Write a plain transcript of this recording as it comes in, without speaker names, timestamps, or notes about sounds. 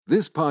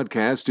This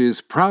podcast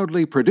is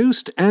proudly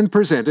produced and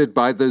presented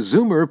by the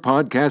Zoomer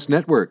Podcast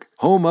Network,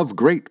 home of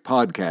great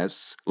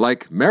podcasts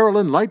like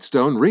Marilyn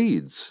Lightstone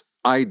Reads,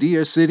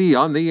 Idea City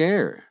on the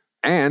Air,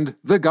 and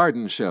The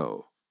Garden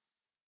Show.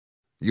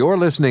 You're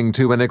listening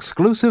to an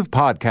exclusive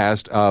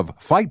podcast of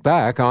Fight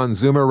Back on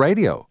Zoomer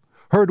Radio,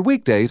 heard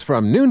weekdays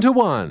from noon to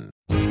 1.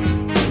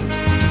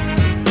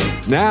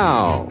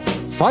 Now,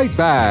 Fight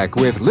Back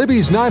with Libby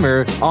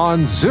Znaimer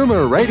on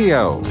Zoomer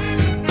Radio.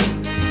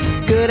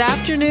 Good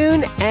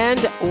afternoon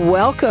and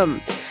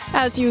welcome.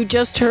 As you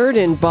just heard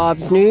in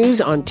Bob's News,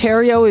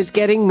 Ontario is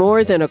getting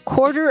more than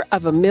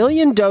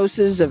 250,000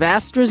 doses of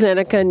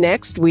AstraZeneca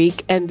next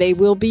week, and they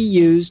will be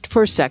used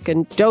for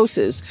second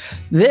doses.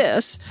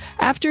 This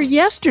after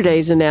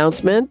yesterday's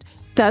announcement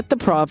that the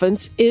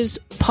province is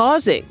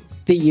pausing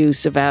the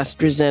use of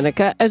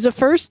AstraZeneca as a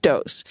first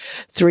dose.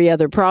 3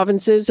 other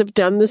provinces have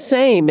done the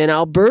same. In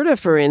Alberta,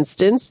 for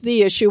instance,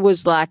 the issue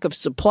was lack of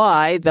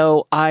supply,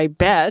 though I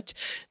bet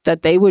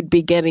that they would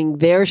be getting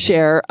their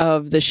share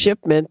of the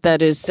shipment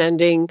that is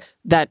sending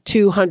that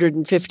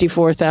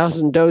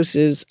 254,000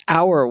 doses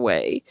our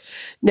way.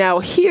 Now,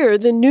 here,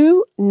 the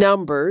new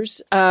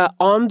numbers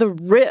on the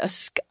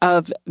risk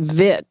of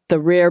VITT, the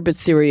rare but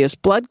serious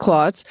blood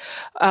clots,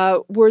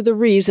 were the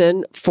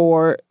reason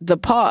for the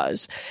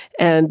pause.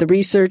 And the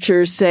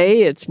researchers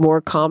say it's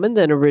more common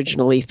than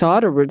originally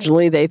thought.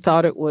 Originally, they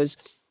thought it was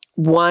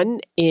 1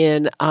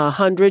 in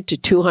 100 to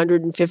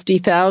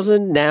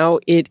 250,000. Now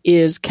it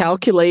is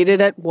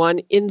calculated at 1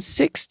 in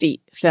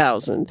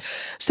 60,000.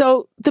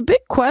 So the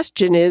big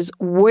question is,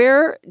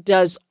 where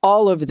does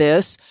all of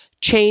this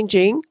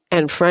changing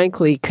and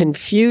frankly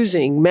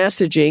confusing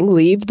messaging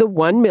leave the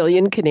 1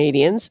 million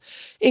Canadians,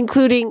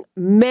 including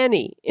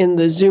many in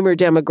the Zoomer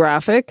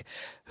demographic,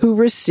 who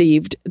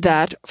received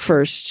that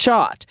first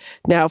shot?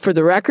 Now, for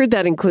the record,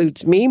 that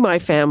includes me, my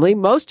family,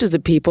 most of the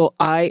people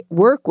I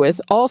work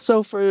with.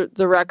 Also, for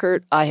the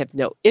record, I have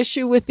no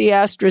issue with the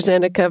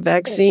AstraZeneca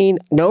vaccine,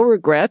 no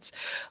regrets.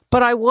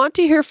 But I want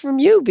to hear from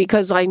you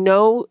because I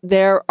know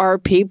there are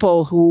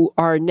people who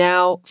are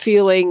now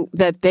feeling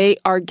that they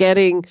are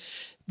getting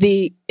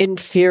the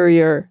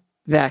inferior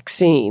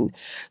vaccine.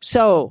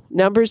 So,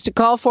 numbers to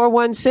call: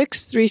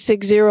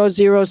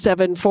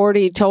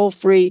 416-360-0740, toll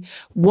free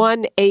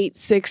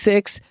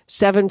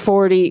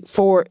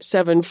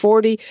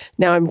 1-866-740-4740.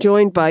 Now I'm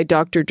joined by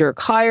Dr. Dirk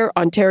Huyer,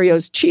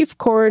 Ontario's Chief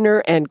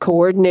Coroner and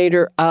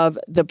Coordinator of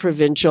the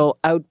provincial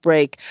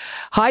outbreak.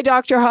 Hi,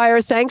 Dr.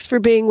 Huyer. Thanks for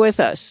being with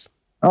us.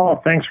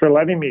 Oh, thanks for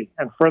letting me.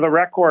 And for the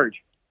record,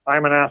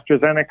 I'm an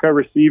AstraZeneca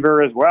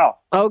receiver as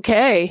well.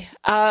 Okay.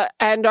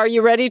 And are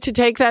you ready to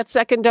take that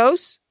second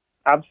dose?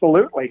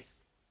 Absolutely.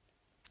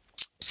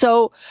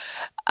 So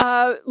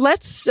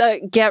let's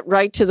get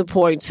right to the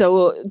point.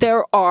 So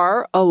there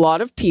are a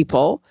lot of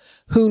people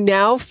who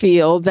now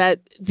feel that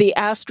the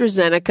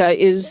AstraZeneca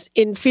is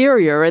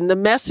inferior and the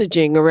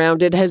messaging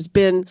around it has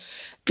been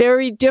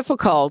very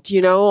difficult.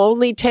 You know,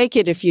 only take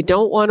it if you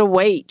don't want to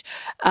wait.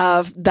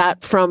 That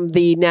from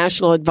the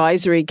National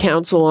Advisory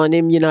Council on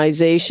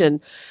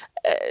Immunization.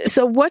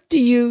 So what do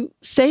you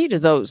say to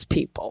those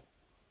people?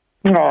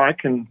 Oh, I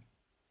can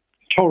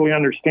totally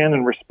understand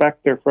and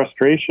respect their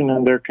frustration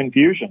and their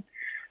confusion.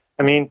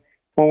 I mean,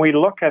 when we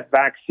look at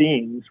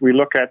vaccines, we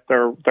look at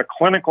the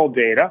clinical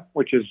data,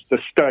 which is the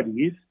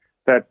studies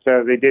that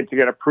they did to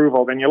get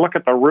approval. Then you look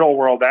at the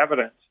real-world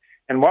evidence.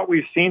 And what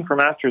we've seen from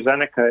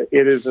AstraZeneca,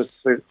 it is a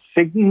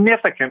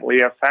significantly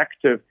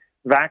effective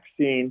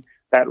vaccine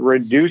that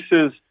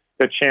reduces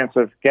the chance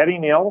of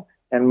getting ill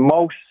and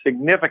most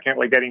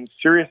significantly getting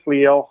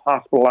seriously ill,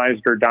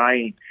 hospitalized, or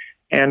dying.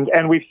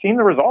 And we've seen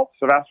the results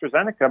of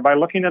AstraZeneca by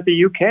looking at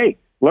the UK.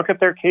 Look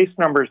at their case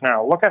numbers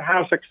now. Look at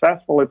how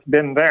successful it's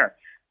been there.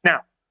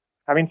 Now,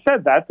 having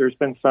said that, there's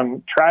been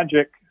some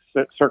tragic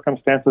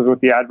circumstances with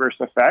the adverse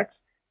effects,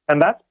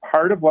 and that's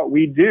part of what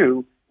we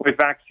do with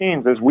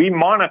vaccines is we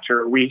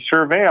monitor, we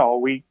surveil,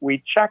 we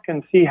check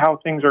and see how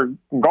things are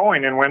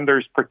going, and when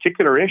there's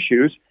particular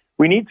issues,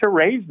 we need to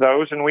raise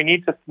those and we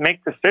need to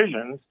make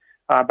decisions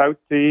about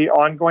the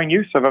ongoing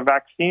use of a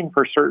vaccine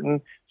for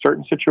certain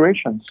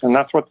situations, and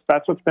that's what's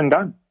been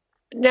done.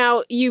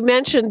 Now, you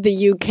mentioned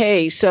the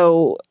UK,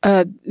 so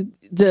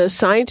the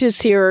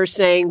scientists here are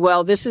saying,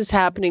 well, this is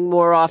happening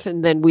more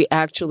often than we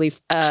actually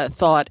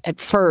thought at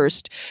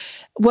first.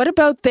 What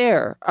about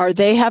there? Are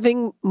they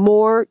having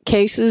more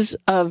cases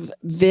of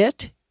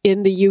VITT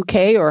in the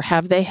UK, or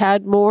have they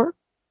had more?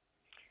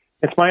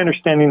 It's my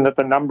understanding that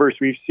the numbers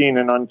we've seen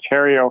in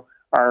Ontario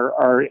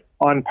are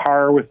on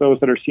par with those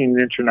that are seen in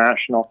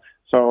international.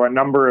 So a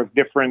number of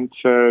different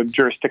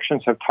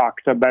jurisdictions have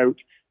talked about,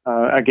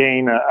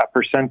 again, a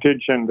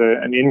percentage and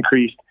an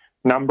increased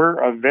number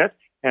of VITT,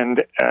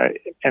 and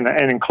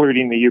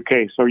including the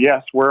UK. So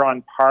yes, we're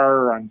on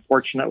par,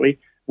 unfortunately,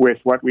 with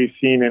what we've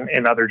seen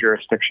in other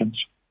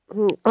jurisdictions.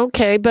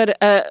 Okay, but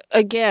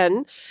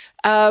again,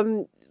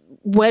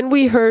 when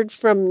we heard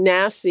from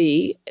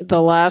NACI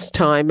the last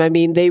time, I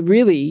mean, they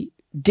really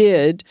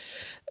did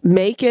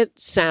make it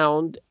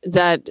sound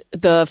that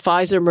the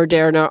Pfizer,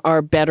 Moderna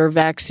are better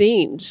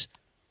vaccines.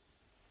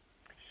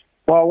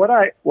 Well, what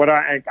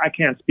I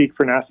can't speak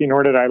for NACI,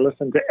 nor did I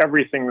listen to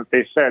everything that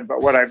they said.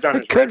 But what I've done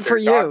is read their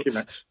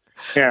documents.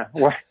 Yeah,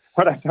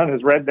 what I've done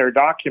is read their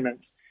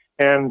documents,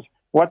 and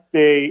what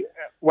they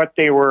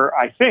were,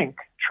 I think,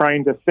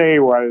 trying to say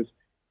was,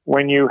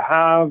 when you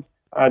have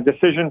a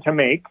decision to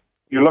make,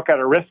 you look at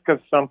a risk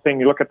of something,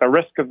 you look at the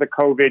risk of the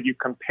COVID, you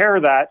compare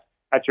that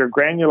at your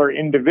granular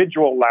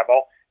individual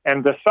level,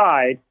 and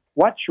decide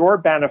what's your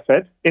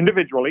benefit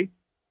individually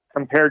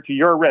compared to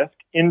your risk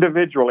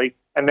individually,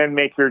 and then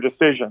make your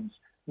decisions,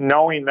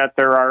 knowing that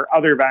there are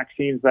other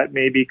vaccines that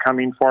may be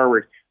coming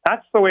forward.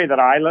 That's the way that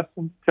I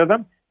listen to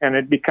them, and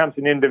it becomes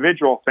an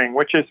individual thing,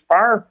 which is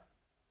far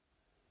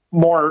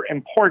more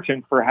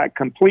important for a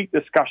complete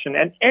discussion.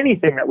 And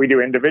anything that we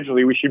do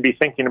individually, we should be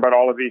thinking about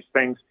all of these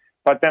things.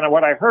 But then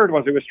what I heard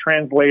was it was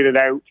translated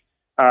out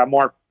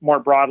more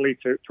broadly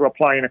to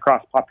applying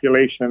across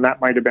population, and that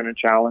might have been a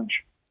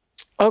challenge.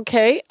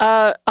 Okay,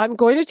 I'm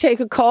going to take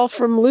a call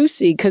from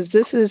Lucy because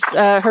this is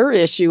her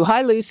issue.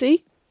 Hi,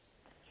 Lucy.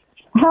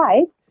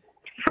 Hi.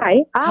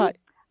 Hi.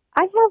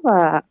 I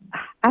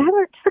have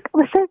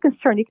a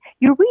concern.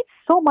 You read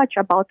so much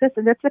about this,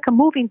 and it's like a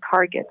moving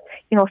target.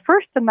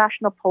 First the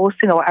National Post.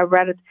 I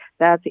read it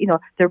that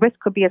the risk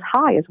could be as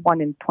high as 1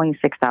 in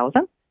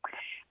 26,000,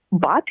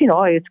 but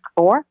it's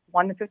or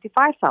 1 in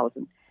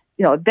 55,000.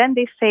 Then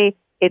they say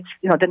it's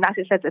the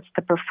NACI says it's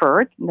the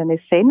preferred, and then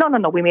they say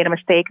no, we made a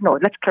mistake. No,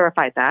 let's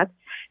clarify that.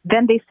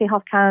 Then they say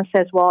Health Canada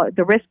says, well,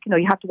 the risk,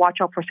 you have to watch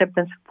out for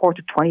symptoms 4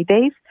 to 20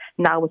 days.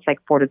 Now it's like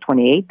 4 to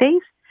 28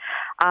 days.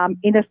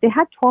 If they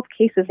had 12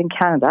 cases in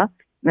Canada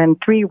and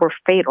 3 were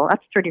fatal,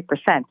 that's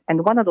 30%.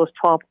 And one of those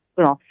 12,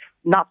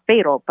 not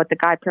fatal, but the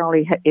guy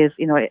apparently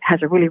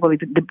has a really, really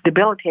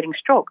debilitating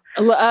stroke.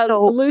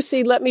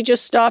 Lucy, let me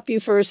just stop you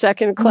for a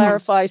second and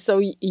clarify. Mm-hmm.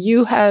 So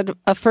you had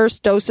a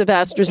first dose of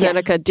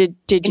AstraZeneca. Yes.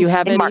 Did you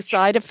have any March.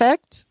 Side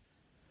effects?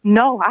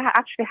 No, I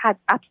actually had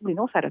absolutely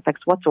no side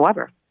effects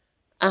whatsoever.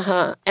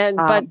 Uh-huh. And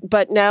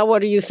but now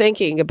what are you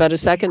thinking about a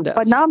second dose?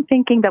 But now I'm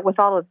thinking that with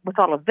all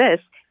of this,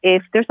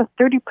 if there's a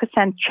 30%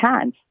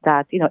 chance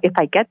that, if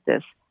I get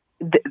this,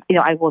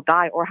 I will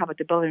die or have a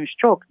debilitating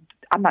stroke,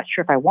 I'm not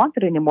sure if I want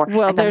it anymore.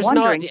 Well, there's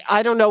not.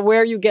 I don't know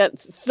where you get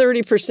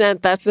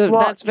 30%.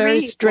 That's very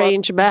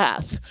strange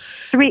math.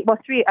 3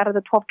 out of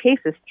the 12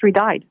 cases, 3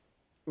 died.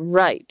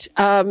 Right.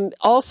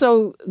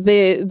 Also,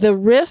 the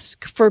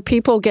risk for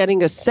people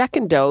getting a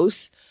second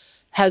dose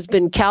has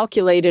been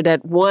calculated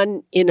at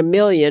 1 in a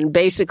million.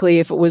 Basically,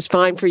 if it was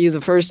fine for you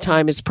the first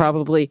time, it's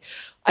probably,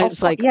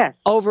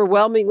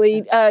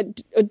 overwhelmingly.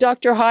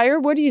 Dr.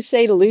 Huyer, what do you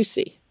say to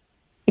Lucy?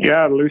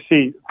 Yeah,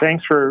 Lucy,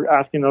 thanks for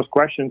asking those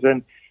questions.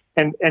 And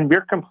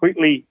we're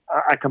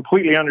I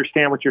completely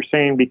understand what you're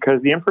saying,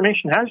 because the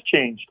information has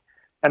changed.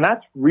 And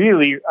that's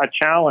really a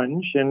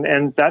challenge.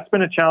 And that's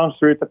been a challenge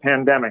throughout the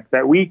pandemic,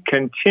 that we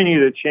continue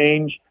to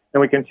change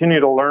and we continue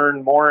to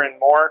learn more and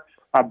more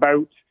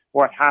about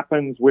what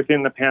happens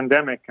within the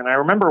pandemic. And I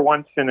remember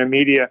once in a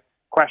media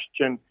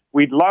question,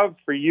 we'd love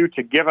for you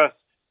to give us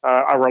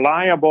a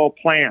reliable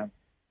plan.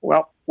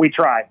 Well, we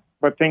try,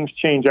 but things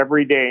change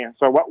every day. And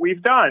so what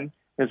we've done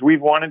is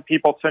we've wanted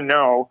people to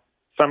know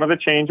some of the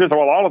changes,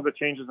 all of the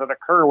changes that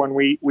occur when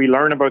we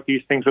learn about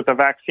these things with the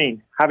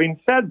vaccine.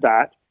 Having said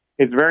that,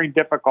 it's very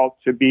difficult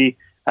to be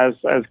as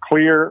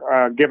clear,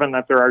 given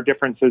that there are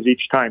differences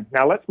each time.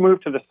 Now let's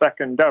move to the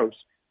second dose.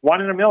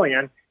 1 in a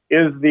million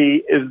is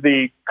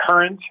the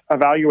current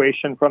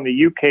evaluation from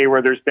the UK,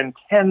 where there's been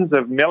tens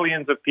of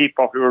millions of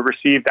people who have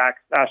received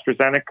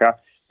AstraZeneca,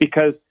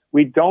 because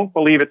we don't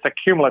believe it's a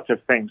cumulative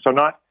thing. So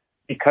not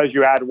because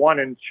you add 1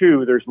 and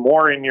 2, there's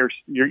more in your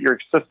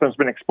system's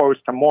been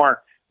exposed to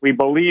more. We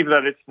believe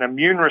that it's an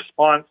immune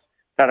response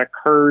that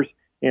occurs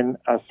in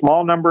a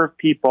small number of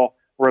people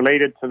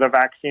related to the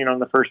vaccine on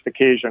the first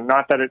occasion,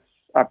 not that it's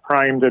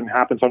primed and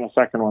happens on the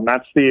second one.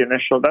 That's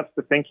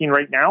the thinking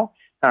right now.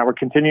 We're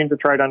continuing to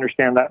try to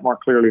understand that more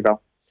clearly,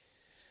 though.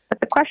 But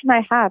the question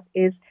I have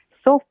is,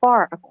 so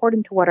far,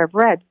 according to what I've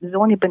read, there's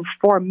only been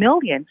 4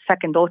 million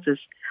second doses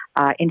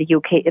in the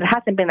UK. It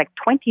hasn't been like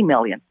 20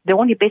 million. They're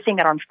only basing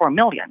it on 4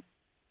 million.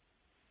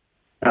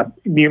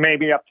 You may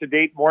be up to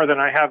date more than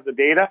I have the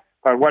data,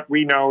 but what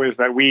we know is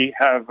that we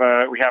have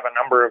a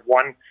number of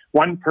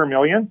one per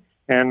million,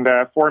 and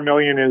 4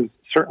 million is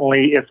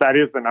certainly, if that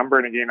is the number.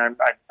 And again,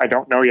 I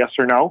don't know, yes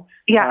or no.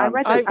 Yeah, I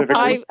read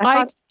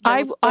that.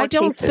 I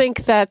don't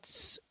think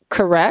that's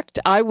correct.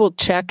 I will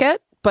check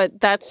it,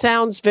 but that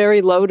sounds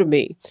very low to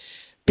me.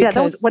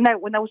 Because when I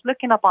was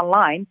looking up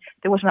online,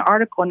 there was an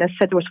article and it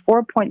said there was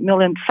 4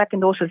 million second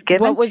doses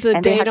given. What was the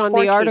date on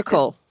the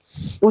article?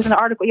 It was an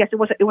article. Yes, it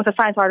was a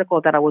science article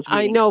that I was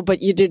reading. I know,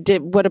 but you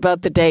did. What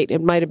about the date? It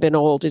might have been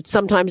old.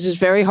 Sometimes it's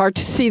very hard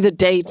to see the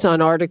dates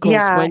on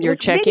articles when you're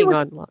checking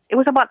online. It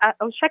was about. I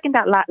was checking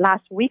that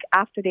last week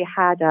after they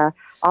had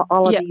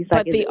all of these.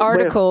 But the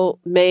article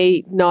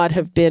may not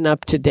have been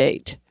up to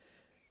date,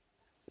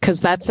 because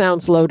that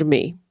sounds low to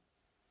me.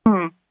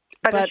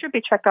 But it should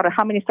be checked out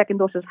how many second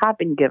doses have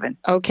been given.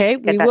 Okay,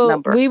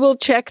 we will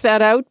check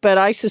that out, but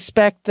I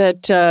suspect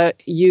that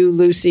you,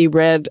 Lucy,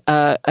 read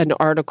an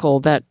article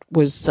that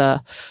was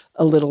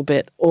a little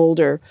bit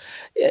older.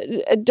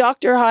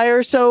 Dr.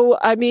 Huyer, so,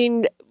 I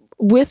mean,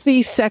 with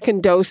these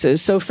second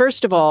doses, so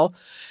first of all,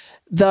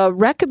 the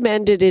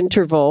recommended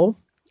interval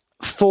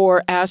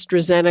for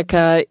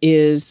AstraZeneca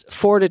is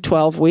 4 to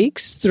 12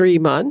 weeks, 3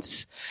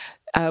 months.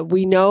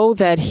 We know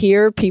that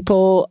here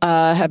people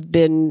have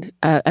been,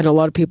 and a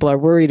lot of people are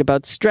worried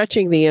about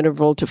stretching the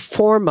interval to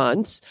 4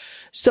 months.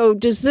 So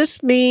does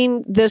this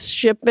mean this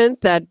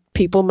shipment that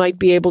people might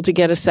be able to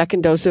get a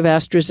second dose of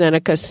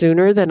AstraZeneca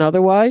sooner than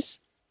otherwise?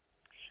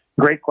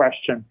 Great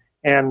question.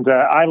 And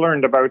I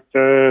learned about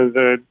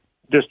the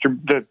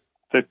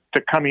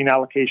coming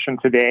allocation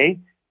today.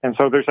 And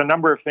so there's a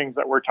number of things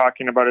that we're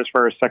talking about as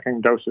far as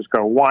second doses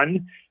go.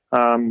 One,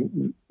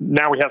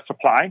 now we have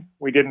supply.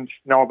 We didn't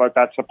know about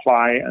that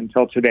supply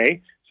until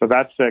today. So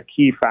that's a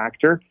key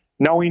factor.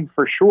 Knowing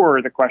for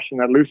sure the question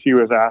that Lucy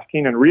was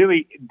asking and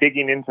really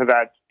digging into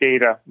that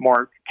data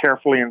more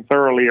carefully and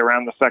thoroughly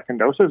around the second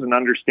doses and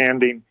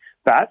understanding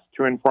that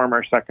to inform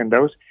our second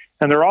dose.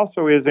 And there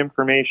also is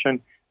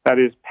information that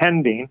is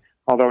pending,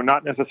 although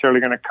not necessarily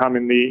going to come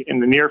in the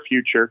near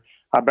future,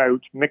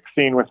 about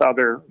mixing with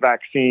other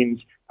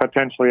vaccines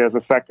potentially as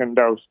a second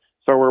dose.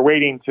 So we're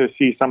waiting to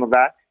see some of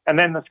that. And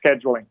then the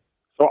scheduling.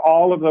 So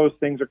all of those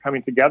things are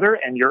coming together,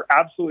 and you're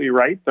absolutely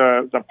right.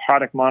 The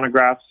product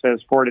monograph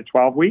says 4 to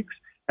 12 weeks,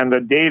 and the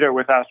data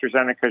with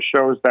AstraZeneca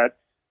shows that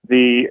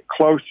the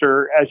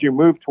closer, as you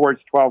move towards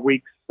 12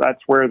 weeks,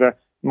 that's where the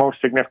most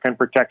significant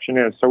protection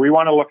is. So we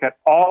want to look at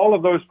all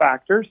of those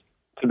factors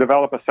to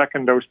develop a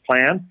second dose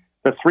plan.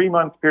 The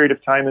 3-month period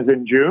of time is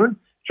in June.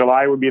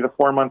 July would be the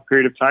 4-month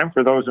period of time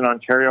for those in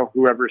Ontario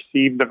who have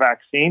received the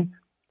vaccine.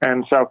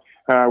 And so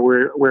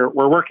we're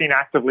working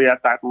actively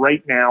at that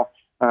right now,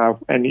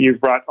 and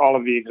you've brought all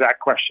of the exact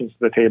questions to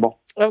the table.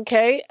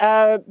 Okay.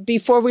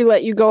 Before we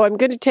let you go, I'm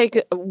going to take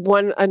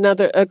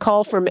a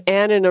call from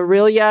Anne in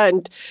Aurelia,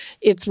 and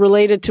it's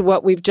related to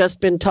what we've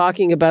just been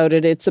talking about.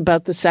 It's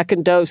about the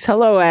second dose.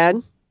 Hello,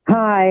 Anne.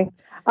 Hi.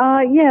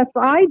 Yes,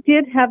 I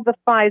did have the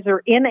Pfizer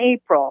in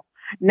April.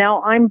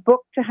 Now I'm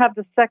booked to have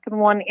the second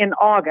one in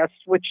August,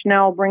 which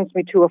now brings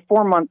me to a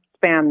 4-month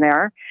span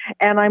there.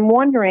 And I'm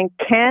wondering,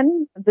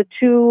 can the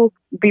two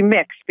be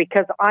mixed?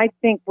 Because I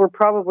think we're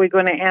probably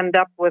going to end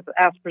up with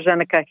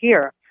AstraZeneca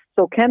here.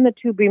 So can the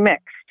two be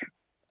mixed?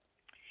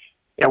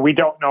 Yeah, we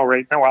don't know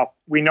right now. Well,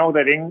 we know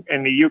that in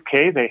the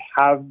UK, they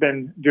have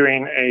been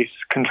doing a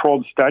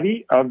controlled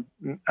study of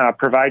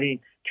providing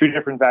 2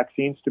 different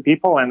vaccines to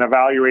people and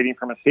evaluating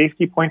from a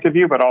safety point of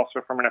view, but also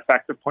from an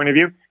effective point of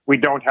view. We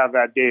don't have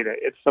that data.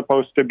 It's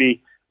supposed to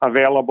be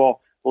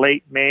available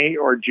late May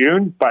or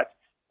June, but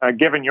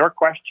given your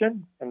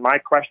question and my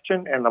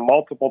question and the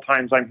multiple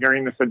times I'm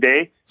hearing this a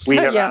day, we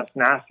have asked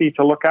NACI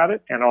to look at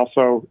it and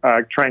also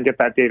try and get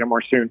that data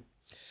more soon.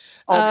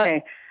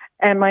 Okay.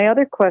 And my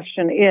other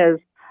question is,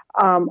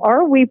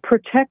 are we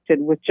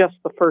protected with just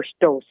the first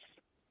dose?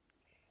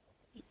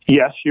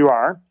 Yes, you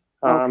are.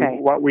 Okay.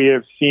 What we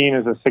have seen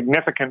is a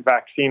significant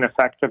vaccine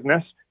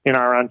effectiveness in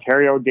our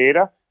Ontario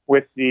data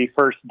with the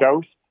first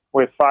dose,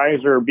 with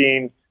Pfizer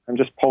being, I'm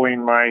just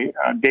pulling my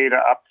data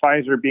up,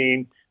 Pfizer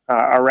being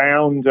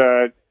around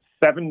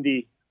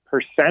 70%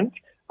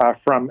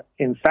 from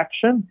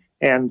infection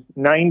and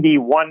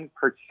 91%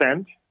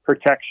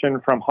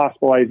 protection from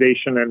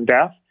hospitalization and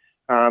death.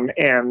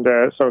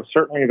 So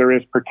certainly there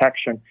is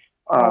protection.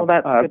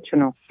 That's good to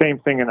know. Same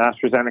thing in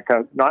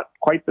AstraZeneca. Not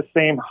quite the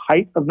same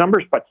height of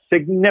numbers, but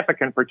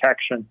significant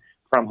protection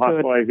from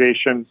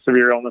hospitalization,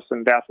 severe illness,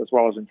 and death, as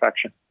well as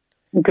infection.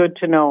 Good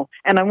to know.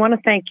 And I want to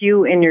thank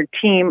you and your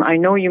team. I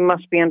know you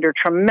must be under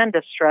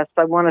tremendous stress.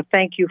 I want to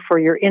thank you for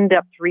your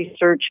in-depth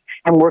research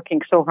and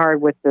working so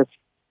hard with this.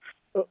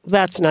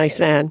 That's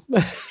nice, Anne.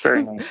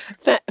 Very nice.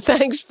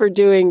 Thanks for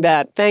doing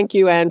that. Thank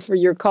you, Anne, for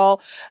your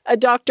call.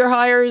 Dr.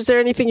 Huyer, is there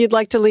anything you'd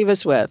like to leave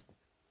us with?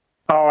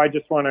 Oh, I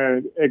just want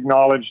to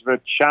acknowledge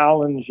the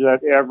challenge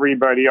that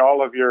everybody,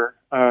 all of your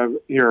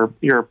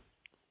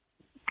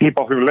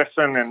people who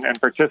listen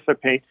and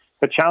participate,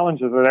 the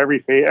challenges that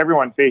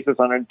everyone faces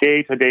on a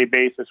day-to-day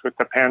basis with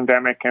the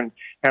pandemic and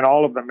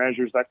all of the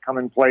measures that come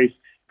in place.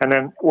 And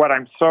then what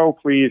I'm so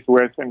pleased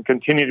with and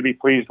continue to be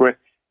pleased with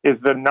is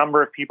the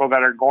number of people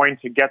that are going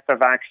to get the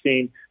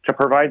vaccine to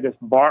provide this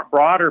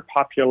broader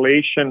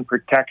population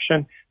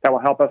protection that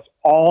will help us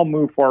all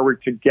move forward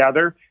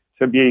together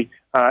to be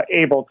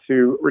able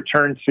to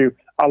return to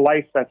a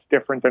life that's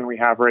different than we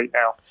have right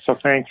now. So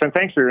thanks, and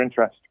thanks for your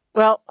interest.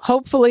 Well,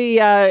 hopefully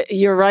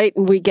you're right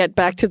and we get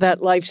back to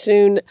that life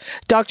soon.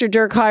 Dr.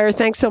 Dirk Huyer,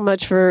 thanks so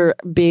much for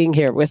being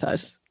here with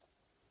us.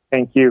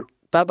 Thank you.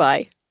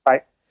 Bye-bye.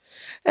 Bye.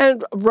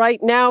 And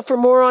right now, for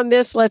more on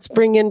this, let's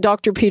bring in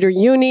Dr. Peter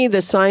Jüni,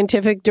 the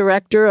scientific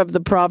director of the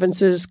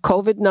province's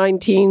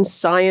COVID-19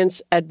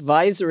 Science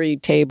Advisory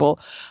Table.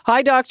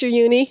 Hi, Dr.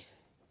 Jüni.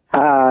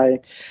 Hi.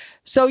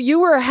 So you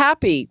were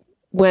happy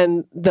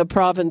when the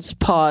province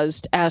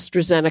paused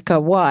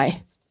AstraZeneca.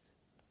 Why?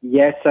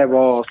 Yes, I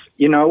was.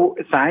 You know,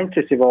 science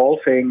is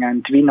evolving,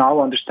 and we now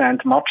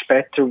understand much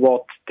better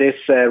what these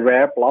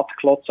rare blood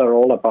clots are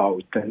all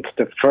about. And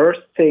the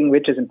first thing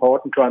which is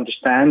important to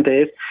understand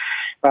is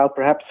Well,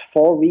 perhaps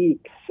 4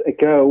 weeks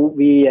ago,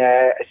 we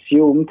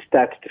assumed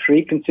that the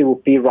frequency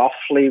would be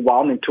roughly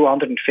 1 in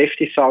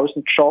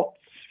 250,000 shots,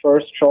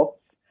 first shots.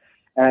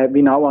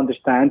 We now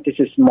understand this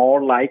is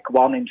more like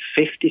 1 in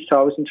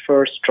 50,000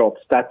 first shots.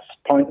 That's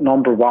point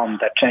number one.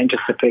 That changes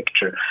the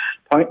picture.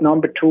 Point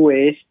number two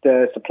is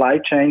the supply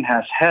chain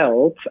has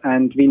held,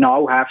 and we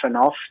now have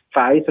enough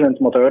Pfizer and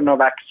Moderna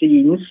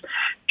vaccines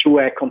to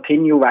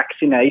continue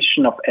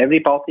vaccination of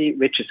everybody,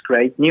 which is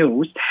great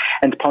news.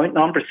 And point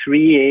number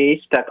three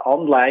is that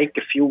unlike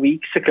a few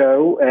weeks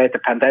ago, the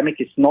pandemic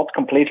is not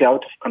completely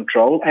out of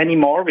control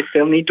anymore. We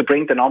still need to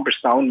bring the numbers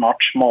down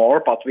much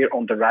more, but we're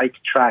on the right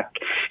track.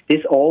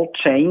 This all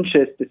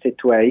changes the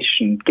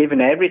situation, given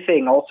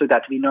everything also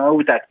that we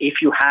know that if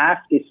you have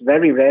these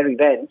very rare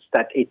events,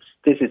 that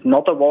this is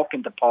not a walk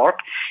in the park,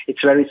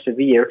 it's very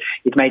severe.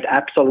 It made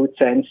absolute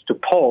sense to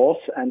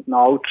pause and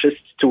now just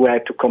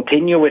to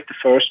continue with the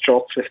first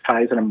shots with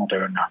Pfizer and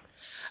Moderna.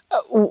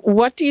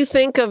 What do you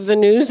think of the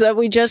news that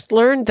we just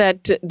learned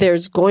that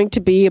there's going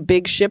to be a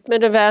big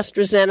shipment of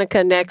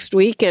AstraZeneca next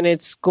week and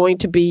it's going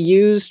to be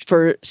used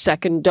for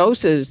second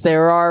doses?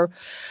 There are,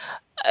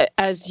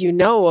 as you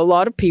know, a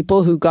lot of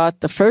people who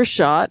got the first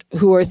shot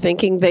who are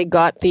thinking they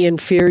got the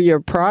inferior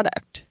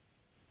product.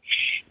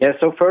 Yeah,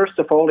 so first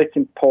of all, it's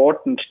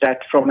important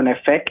that from an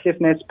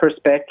effectiveness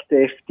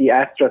perspective, the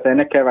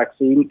AstraZeneca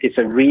vaccine is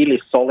a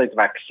really solid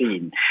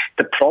vaccine.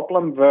 The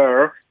problem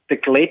were the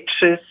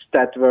glitches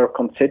that were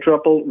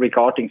considerable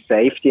regarding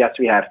safety, as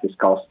we have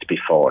discussed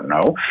before,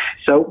 no?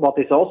 So what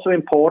is also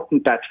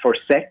important that for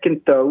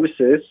second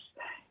doses,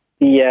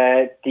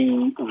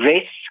 the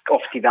risk of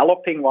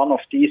developing one of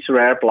these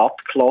rare blood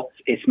clots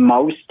is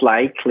most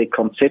likely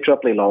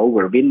considerably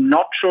lower. We're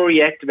not sure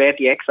yet where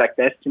the exact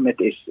estimate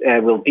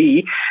will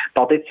be,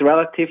 but it's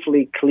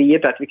relatively clear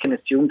that we can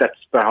assume that's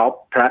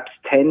perhaps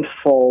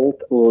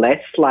tenfold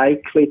less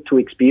likely to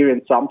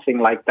experience something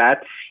like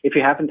that if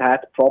you haven't had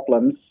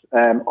problems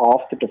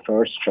after the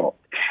first shot.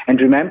 And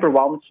remember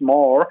once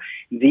more,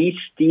 these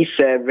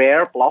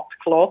rare blood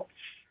clots,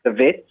 the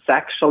VITTs,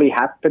 actually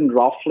happen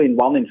roughly in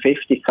 1 in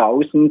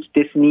 50,000.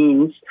 This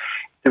means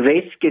the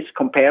risk is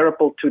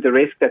comparable to the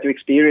risk that you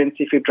experience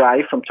if you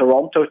drive from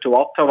Toronto to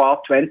Ottawa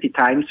 20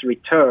 times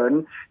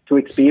return to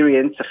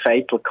experience a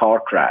fatal car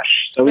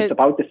crash. So it's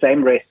about the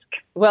same risk.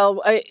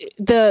 Well,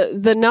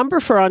 the number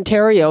for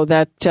Ontario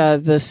that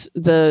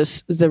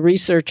the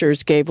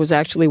researchers gave was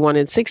actually 1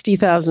 in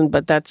 60,000,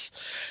 but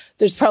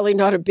there's probably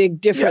not a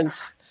big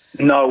difference.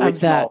 Yeah. No,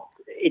 it's not.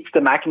 It's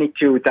the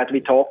magnitude that we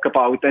talk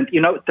about. And,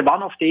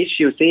 one of the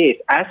issues is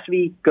as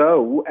we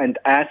go and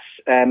as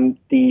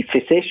the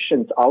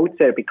physicians out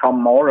there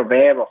become more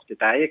aware of the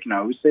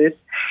diagnosis,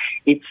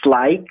 it's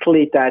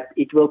likely that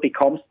it will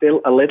become still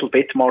a little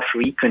bit more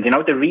frequent.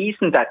 The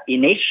reason that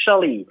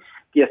initially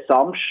the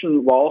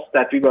assumption was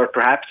that we were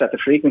perhaps at a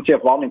frequency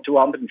of 1 in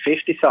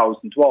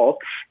 250,000 was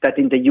that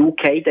in the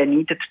UK they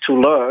needed to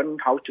learn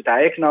how to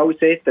diagnose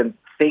it and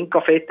think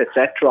of it,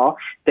 etc.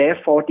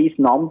 Therefore, these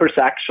numbers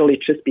actually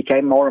just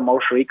became more and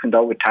more frequent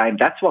over time.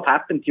 That's what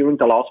happened during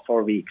the last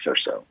 4 weeks or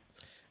so.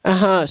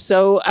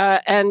 So,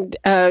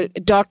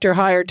 Dr.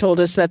 Huyer told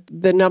us that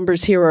the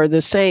numbers here are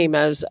the same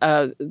as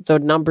the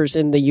numbers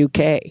in the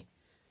UK.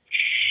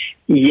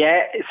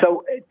 Yeah,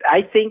 so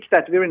I think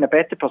that we're in a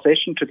better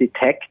position to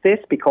detect this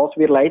because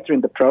we're later in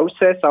the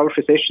process. Our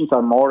physicians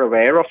are more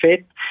aware of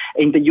it.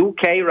 In the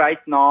UK right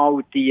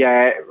now, the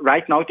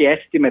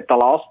estimate, the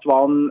last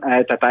one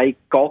that I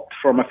got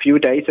from a few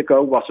days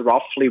ago was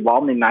roughly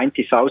 1 in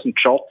 90,000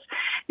 shots.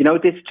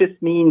 This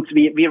just means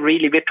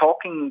we're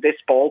talking this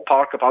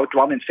ballpark about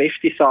 1 in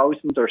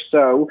 50,000 or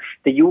so.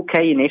 The UK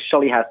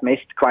initially has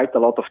missed quite a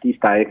lot of these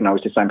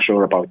diagnoses. I'm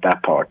sure about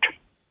that part.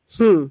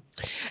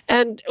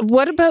 And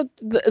what about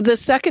the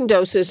second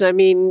doses? I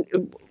mean,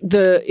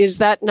 is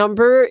that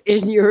number,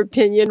 in your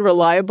opinion,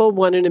 reliable,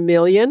 1 in a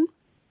million?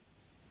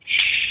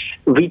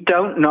 We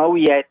don't know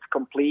yet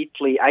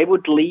completely. I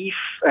would leave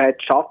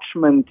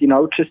judgment,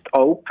 just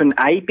open.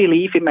 I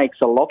believe it makes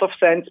a lot of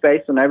sense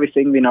based on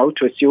everything we know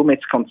to assume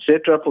it's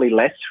considerably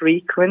less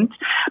frequent.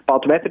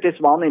 But whether this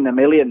 1 in a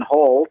million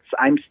holds,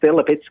 I'm still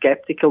a bit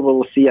skeptical.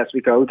 We'll see as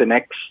we go the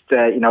next,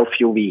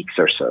 few weeks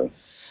or so.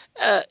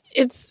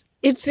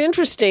 It's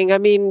interesting. I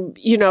mean,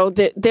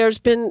 there's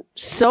been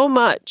so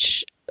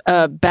much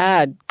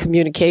bad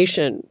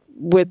communication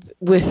with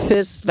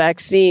this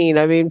vaccine.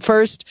 I mean,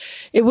 first,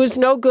 it was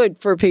no good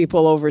for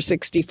people over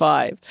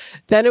 65.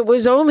 Then it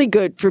was only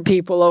good for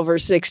people over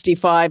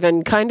 65,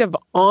 and kind of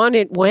on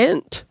it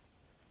went.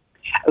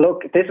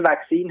 Look, this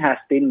vaccine has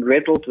been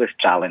riddled with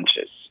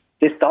challenges.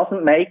 This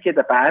doesn't make it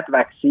a bad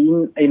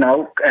vaccine,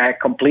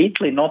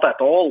 completely, not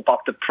at all. But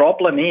the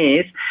problem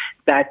is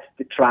that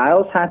the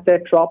trials had their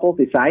trouble,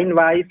 designed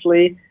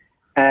wisely.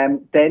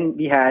 Then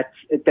we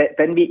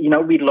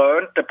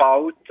learned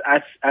about,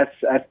 as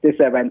this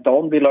went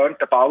on, we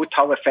learned about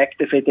how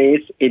effective it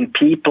is in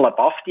people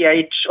above the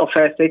age of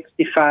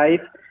 65.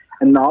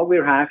 And now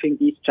we're having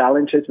these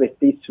challenges with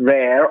these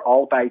rare,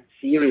 albeit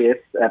serious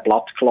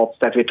blood clots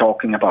that we're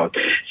talking about.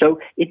 So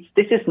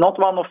this is not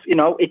one of,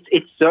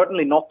 it's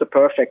certainly not the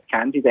perfect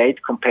candidate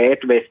compared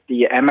with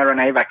the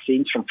mRNA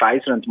vaccines from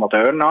Pfizer and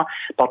Moderna,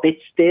 but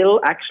it's still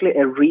actually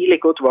a really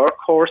good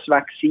workhorse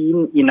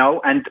vaccine,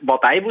 and what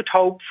I would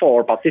hope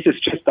for, but this is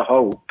just a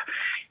hope,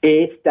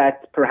 is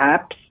that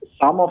perhaps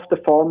some of the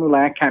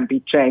formula can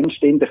be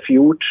changed in the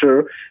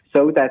future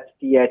so that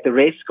the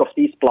risk of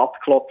these blood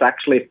clots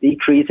actually is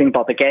decreasing.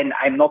 But again,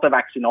 I'm not a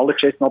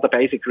vaccinologist, not a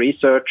basic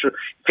researcher.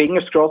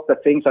 Fingers crossed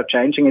that things are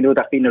changing. It would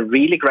have been a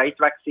really great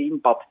vaccine,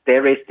 but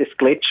there is this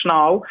glitch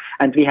now,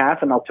 and we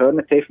have an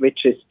alternative which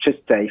is just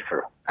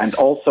safer and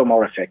also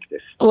more effective.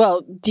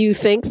 Well, do you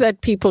think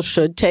that people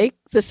should take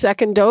the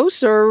second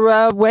dose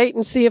or wait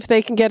and see if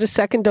they can get a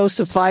second dose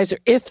of Pfizer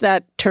if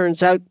that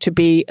turns out to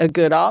be a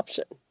good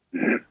option?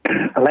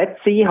 Let's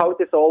see how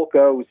this all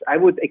goes. I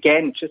would,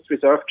 again, just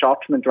reserve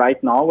judgment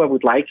right now. I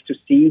would like to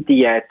see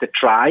the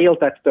trial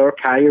that Dirk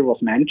Huyer was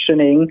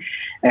mentioning.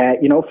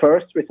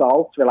 First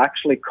results will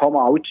actually come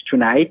out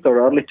tonight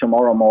or early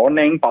tomorrow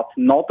morning, but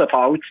not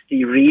about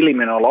the real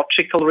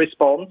immunological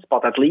response,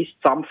 but at least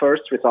some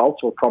first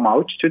results will come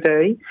out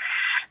today.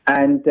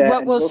 And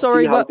we'll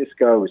see how this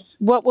goes.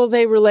 What will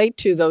they relate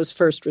to, those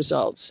first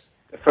results?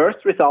 The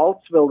first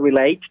results will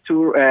relate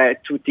to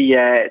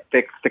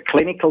the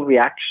clinical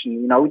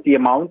reaction, the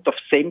amount of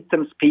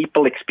symptoms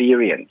people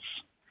experience.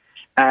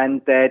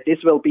 And this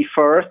will be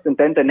first, and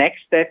then the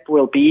next step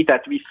will be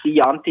that we see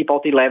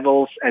antibody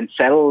levels and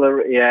cellular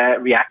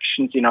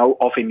reactions,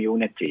 of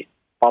immunity.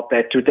 But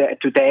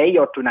today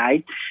or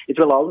tonight, it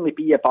will only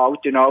be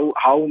about,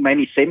 how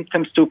many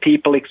symptoms do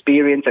people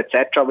experience,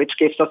 etc., which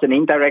gives us an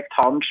indirect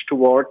hunch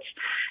towards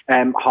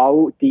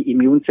how the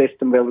immune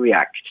system will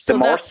react. So the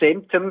more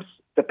symptoms,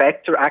 the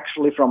better,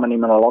 actually, from an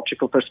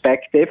immunological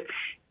perspective.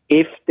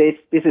 If this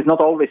is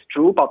not always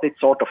true, but it's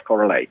sort of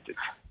correlated.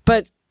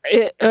 But,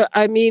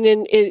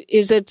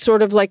 is it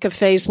sort of like a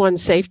phase 1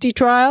 safety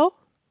trial?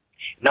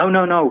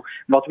 No.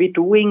 What we're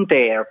doing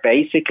there,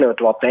 basically,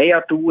 what they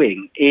are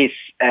doing is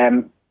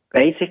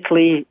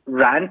basically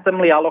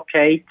randomly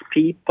allocate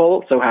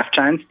people, so have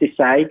chance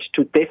decide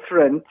to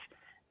different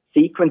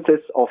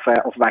sequences of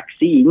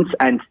vaccines,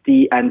 and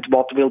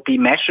what will be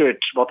measured,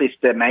 what is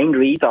the main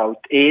readout,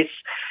 is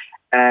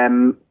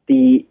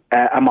the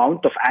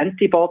amount of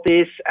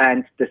antibodies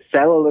and the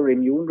cellular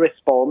immune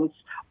response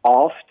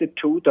after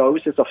 2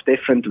 doses of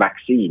different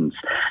vaccines.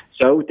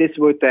 So this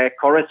would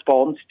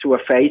correspond to a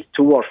phase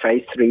 2 or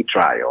phase 3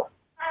 trial.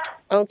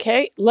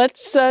 Okay,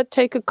 let's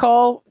take a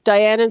call.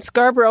 Diane in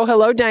Scarborough.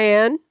 Hello,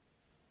 Diane.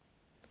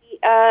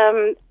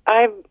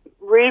 I'm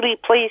really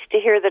pleased to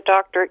hear the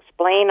doctor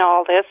explain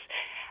all this.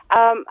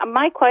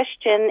 My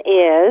question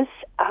is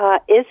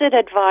it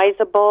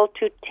advisable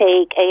to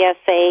take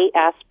ASA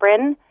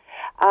aspirin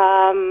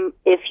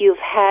if you've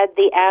had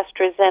the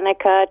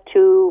AstraZeneca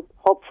to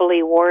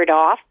hopefully ward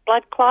off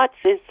blood clots?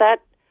 Is that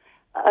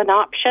an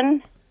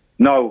option?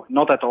 No,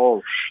 not at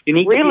all. You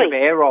need to be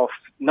aware of...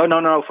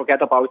 No,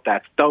 forget about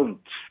that.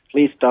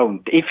 Please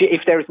don't.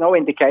 If there is no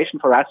indication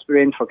for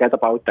aspirin, forget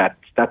about that.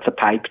 That's a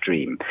pipe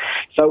dream.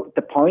 So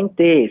the point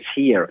is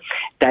here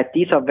that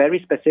these are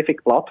very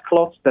specific blood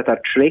clots that are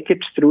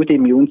triggered through the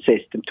immune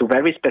system to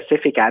very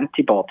specific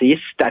antibodies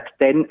that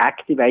then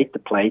activate the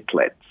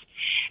platelets.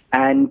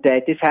 And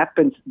this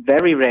happens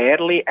very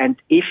rarely. And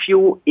if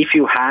you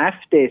have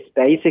this,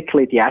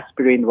 basically the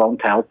aspirin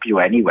won't help you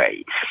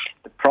anyway.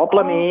 The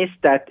problem is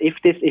that if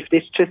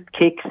this just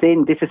kicks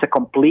in, this is a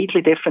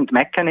completely different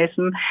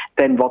mechanism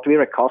than what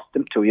we're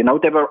accustomed to.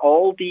 There were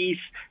all these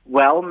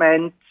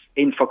well-meant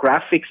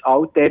infographics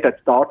out there that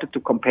started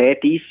to compare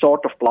these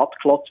sort of blood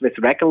clots with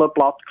regular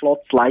blood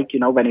clots, like,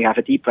 when you have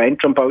a deep vein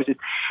thrombosis.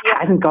 It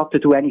hasn't got to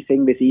do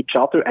anything with each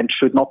other and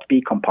should not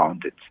be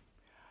compounded.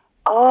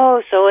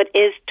 Oh, so it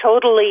is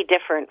totally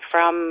different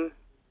from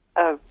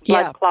a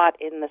blood clot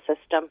in the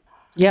system.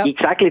 Yeah,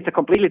 exactly. It's a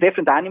completely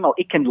different animal.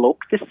 It can look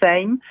the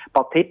same,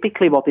 but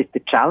typically what is the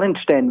challenge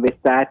then with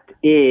that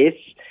is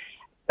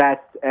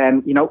that,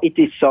 it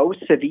is so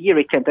severe.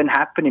 It can then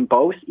happen in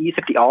both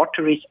either the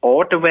arteries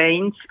or the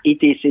veins.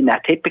 It is in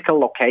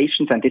atypical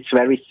locations and it's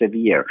very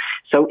severe.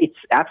 So it's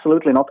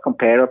absolutely not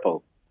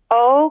comparable.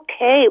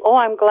 Okay. Oh,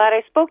 I'm glad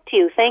I spoke to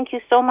you. Thank you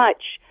so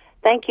much.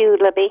 Thank you,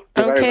 Libby.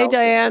 Okay,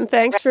 Diane,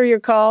 thanks for your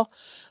call.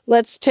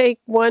 Let's take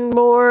one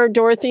more.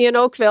 Dorothy in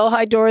Oakville.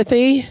 Hi,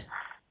 Dorothy.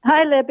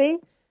 Hi, Libby.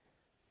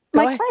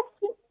 Go My ahead.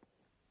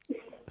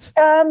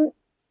 question,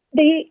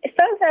 the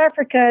South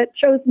Africa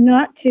chose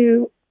not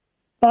to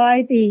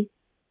buy the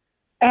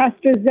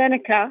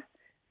AstraZeneca.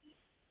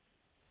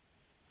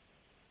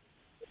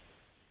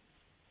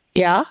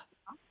 Yeah.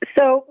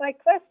 So my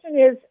question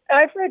is,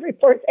 I've read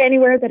reports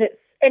anywhere that it's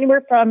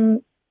anywhere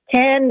from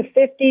 10,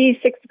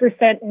 50,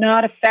 60%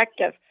 not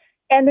effective.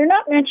 And they're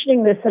not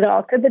mentioning this at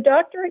all. Could the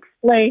doctor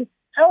explain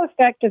how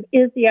effective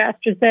is the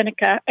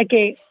AstraZeneca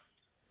against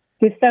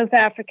the South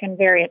African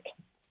variant?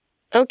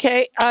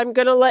 Okay, I'm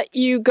going to let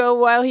you go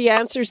while he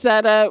answers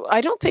that.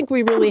 I don't think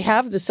we really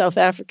have the South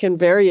African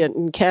variant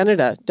in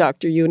Canada,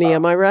 Dr. Jüni.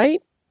 Am I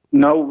right?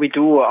 No, we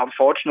do,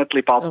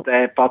 unfortunately, but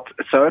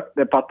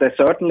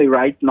certainly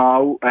right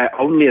now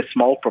only a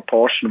small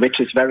proportion, which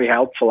is very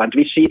helpful, and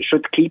we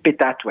should keep it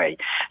that way.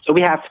 So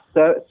we have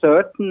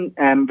certain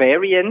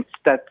variants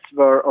that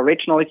were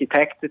originally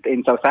detected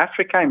in South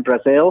Africa, in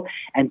Brazil,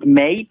 and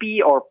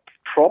maybe or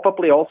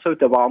probably also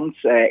the ones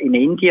in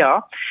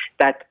India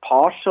that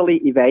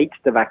partially evade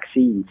the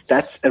vaccines.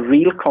 That's a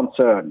real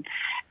concern.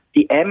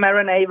 The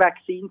mRNA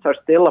vaccines are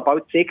still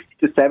about 60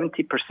 to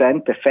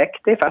 70%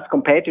 effective as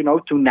compared, to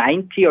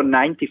 90 or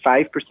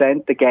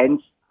 95%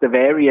 against the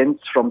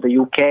variants from the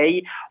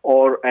UK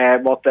or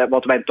what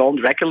went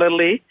on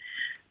regularly.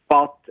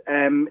 But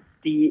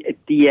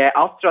the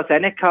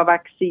AstraZeneca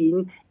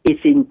vaccine is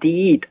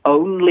indeed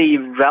only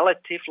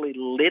relatively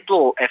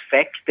little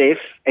effective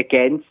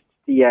against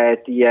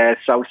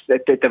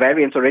the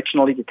variants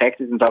originally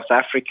detected in South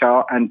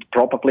Africa and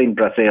probably in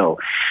Brazil.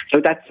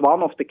 So that's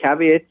one of the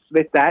caveats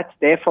with that.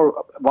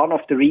 Therefore, one of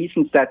the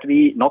reasons that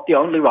not the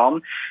only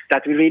one,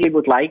 that we really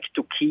would like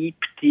to keep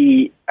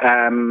the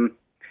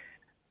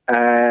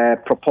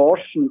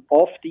proportion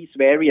of these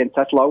variants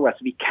as low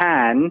as we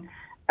can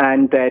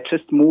and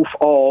just move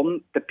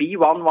on. The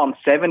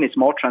B117 is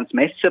more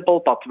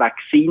transmissible, but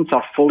vaccines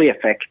are fully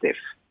effective.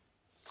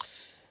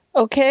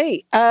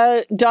 Okay.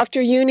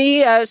 Dr.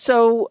 Jüni,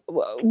 so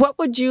what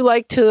would you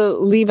like to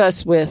leave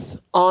us with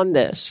on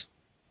this?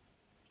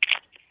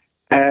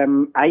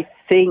 I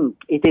think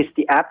it is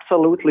the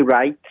absolutely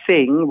right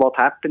thing what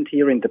happened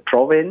here in the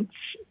province.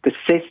 The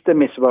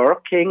system is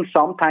working.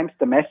 Sometimes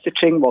the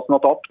messaging was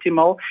not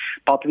optimal,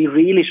 but we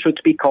really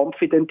should be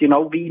confident.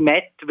 We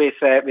met with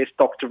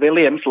Dr.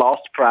 Williams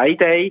last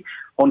Friday.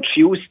 On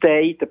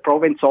Tuesday, the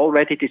province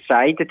already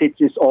decided it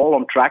is all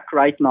on track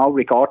right now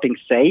regarding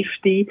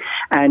safety,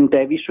 and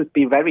we should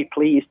be very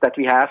pleased that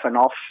we have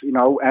enough,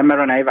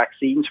 mRNA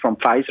vaccines from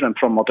Pfizer and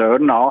from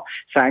Moderna,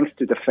 thanks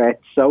to the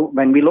VITT. So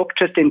when we look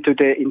just into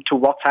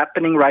what's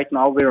happening right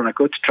now, we're on a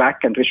good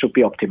track, and we should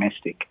be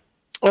optimistic.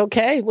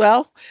 Okay,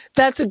 well,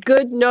 that's a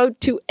good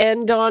note to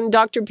end on.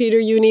 Dr. Peter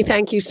Jüni,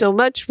 thank you so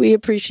much. We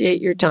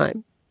appreciate your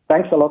time.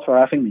 Thanks a lot for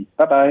having me.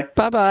 Bye-bye.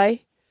 Bye-bye.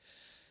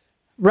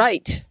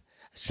 Right.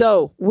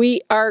 So we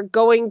are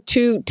going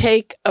to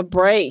take a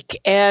break.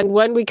 And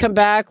when we come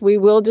back, we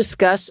will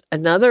discuss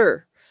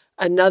another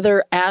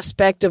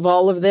aspect of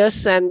all of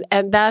this, and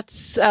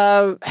that's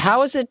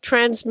how is it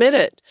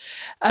transmitted?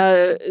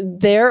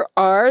 There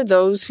are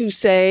those who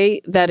say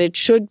that it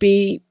should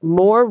be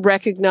more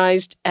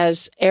recognized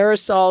as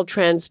aerosol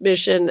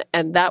transmission,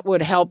 and that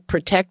would help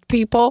protect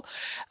people.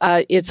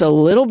 It's a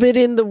little bit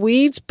in the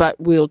weeds, but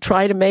we'll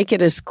try to make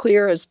it as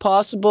clear as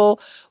possible.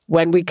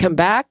 When we come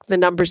back, the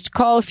numbers to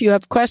call if you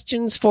have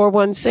questions,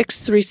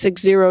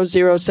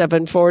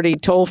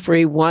 416-360-0740, toll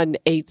free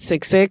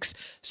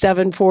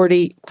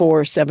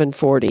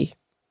 1-866-740-4740.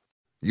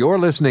 You're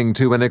listening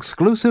to an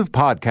exclusive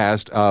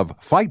podcast of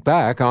Fight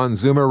Back on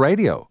Zoomer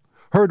Radio.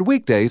 Heard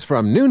weekdays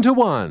from noon to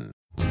 1.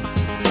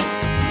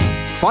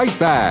 Fight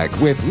Back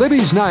with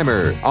Libby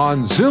Znaimer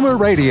on Zoomer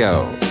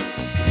Radio.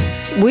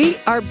 We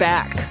are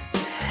back.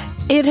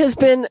 It has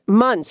been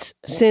months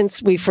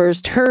since we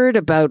first heard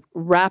about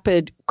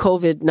rapid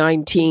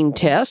COVID-19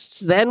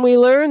 tests. Then we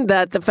learned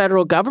that the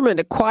federal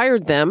government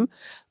acquired them,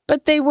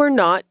 but they were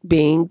not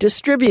being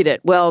distributed.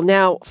 Well,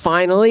 now,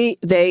 finally,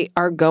 they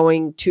are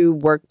going to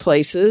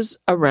workplaces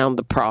around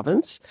the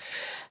province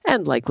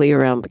and likely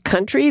around the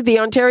country. The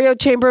Ontario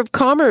Chamber of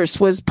Commerce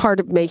was part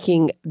of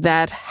making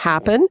that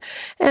happen.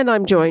 And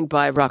I'm joined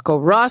by Rocco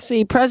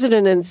Rossi,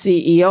 President and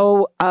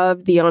CEO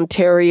of the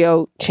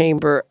Ontario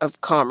Chamber of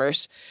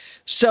Commerce.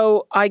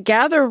 So I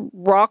gather,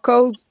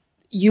 Rocco,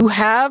 you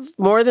have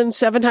more than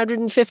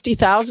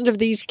 750,000 of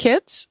these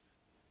kits?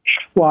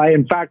 Well,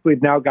 in fact,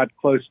 we've now got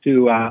close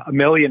to 1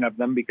 million of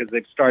them because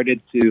they've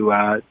started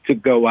to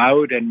go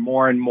out, and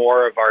more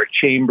of our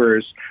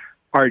chambers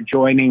are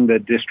joining the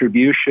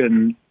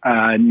distribution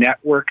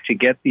network to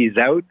get these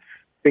out.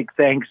 Big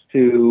thanks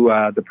to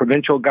the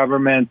provincial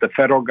government, the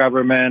federal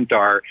government,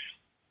 our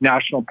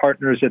national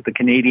partners at the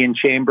Canadian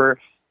Chamber.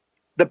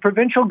 The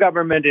provincial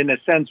government, in a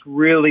sense,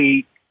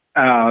 really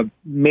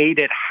made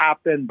it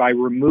happen by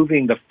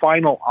removing the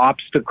final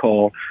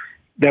obstacle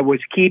that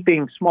was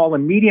keeping small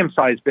and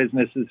medium-sized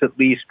businesses, at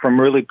least, from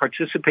really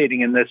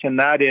participating in this, and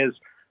that is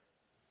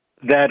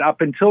that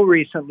up until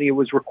recently, it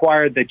was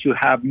required that you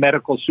have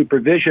medical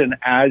supervision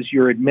as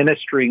you're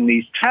administering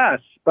these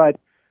tests. But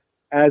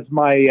as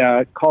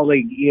my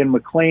colleague Ian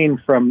McLean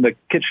from the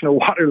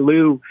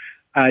Kitchener-Waterloo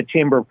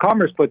Chamber of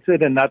Commerce puts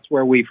it, and that's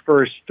where we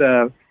first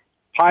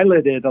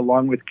piloted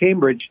along with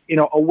Cambridge,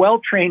 a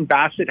well-trained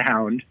basset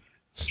hound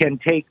can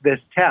take this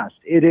test.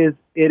 It is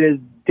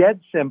dead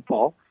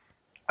simple.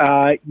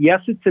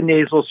 Yes, it's a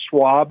nasal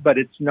swab, but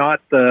it's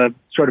not the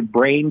sort of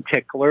brain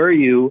tickler.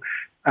 You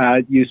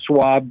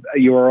swab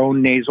your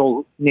own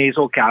nasal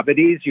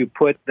cavities. You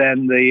put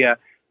then the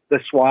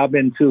swab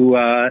into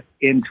a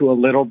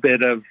little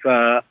bit of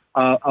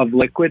of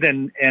liquid,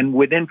 and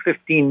within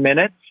 15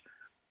 minutes,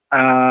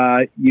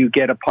 you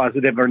get a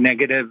positive or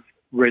negative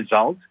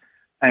result.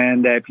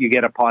 And if you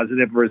get a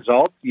positive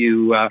result,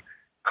 you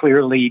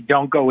clearly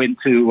don't go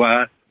into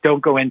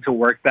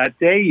work that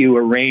day. You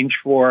arrange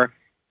for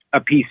a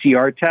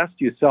PCR test,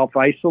 you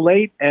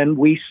self-isolate, and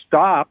we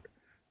stop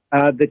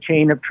the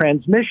chain of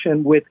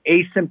transmission with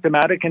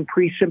asymptomatic and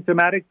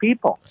pre-symptomatic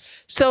people.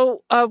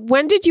 So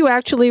when did you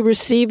actually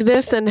receive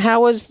this, and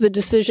how was the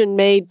decision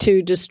made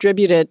to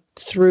distribute it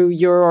through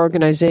your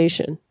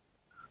organization?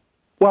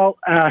 Well,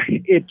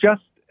 it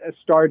just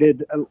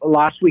started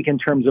last week in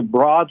terms of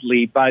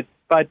broadly, but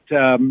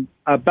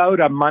about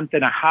a month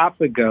and a half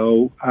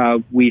ago,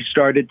 we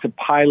started to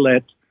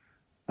pilot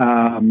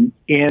in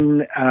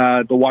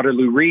the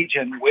Waterloo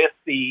region with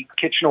the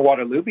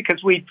Kitchener-Waterloo,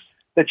 because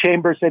the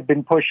chambers had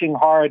been pushing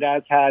hard,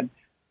 as had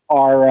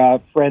our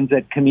friends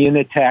at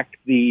Communitech,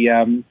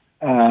 the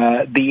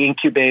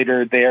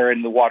incubator there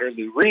in the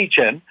Waterloo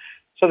region.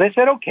 So they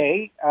said,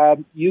 okay,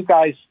 you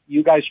guys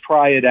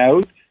try it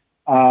out.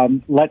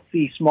 Let's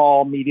see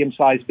small,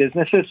 medium-sized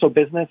businesses, so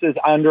businesses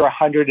under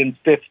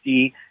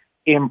 150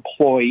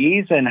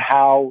 employees, and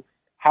how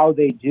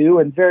they do.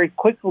 And very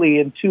quickly,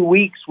 in 2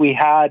 weeks, we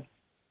had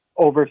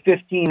over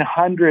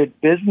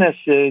 1,500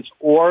 businesses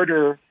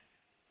order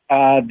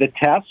the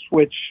tests,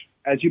 which,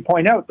 as you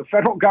point out, the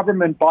federal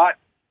government bought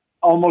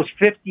almost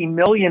 50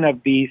 million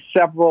of these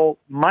several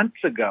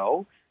months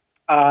ago,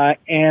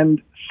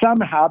 and some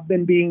have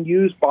been being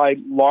used by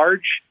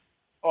large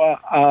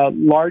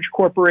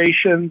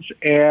corporations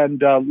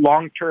and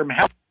long-term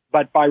health.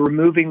 But by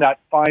removing that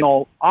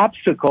final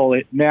obstacle,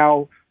 it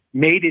now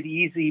made it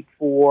easy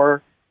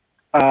for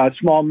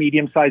small,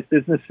 medium-sized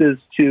businesses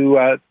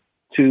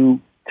to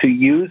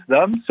use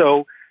them.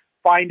 So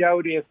find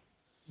out if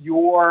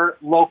your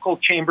local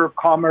Chamber of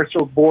Commerce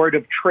or Board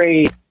of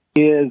Trade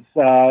is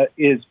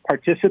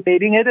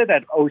participating in it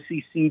at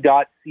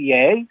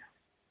occ.ca,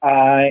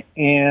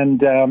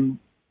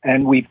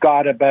 and we've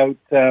got about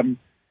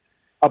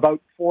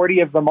 40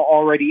 of them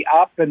already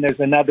up, and there's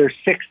another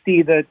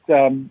 60 that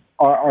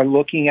are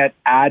looking at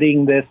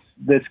adding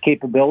this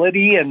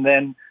capability. And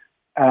then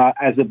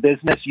as a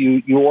business,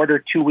 you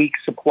order 2 weeks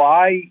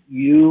supply,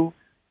 you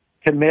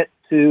commit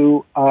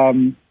to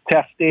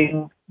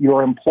testing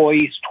your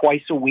employees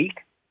twice a week,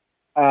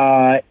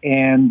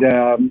 and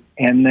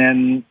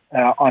then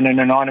on an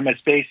anonymous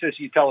basis,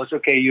 you tell us,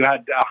 okay, you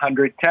had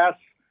 100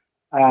 tests,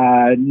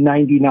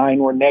 99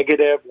 were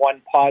negative,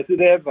 1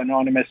 positive,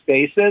 anonymous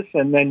basis,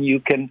 and then you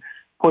can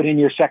put in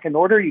your second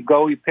order. You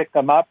go, you pick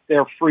them up.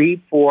 They're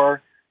free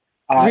for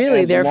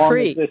really, they're long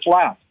free. As this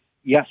lasts.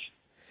 Yes.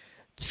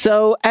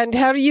 So, and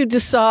how do you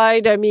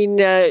decide? I mean,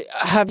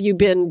 have you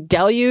been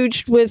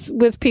deluged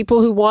with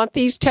people who want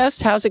these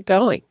tests? How's it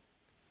going?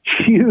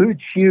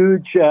 Huge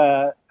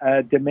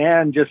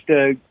demand. Just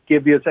to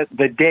give you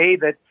the day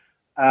that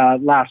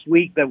last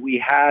week that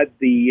we had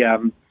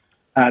the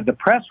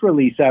press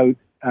release out,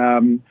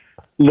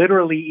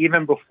 literally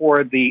even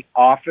before the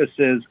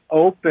offices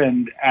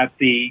opened at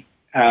the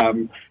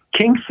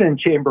Kingston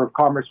Chamber of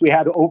Commerce, we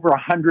had over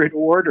 100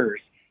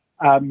 orders.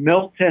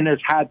 Milton has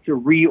had to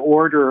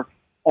reorder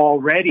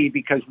already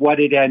because what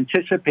it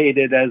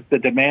anticipated as the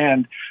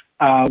demand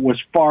was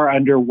far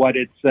under what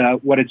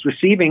it's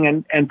receiving,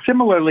 and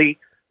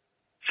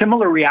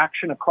similar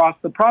reaction across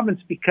the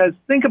province. Because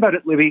think about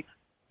it, Libby,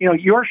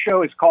 your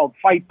show is called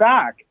Fight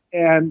Back,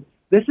 and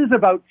this is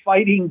about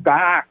fighting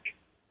back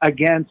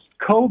against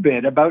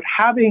COVID, about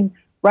having,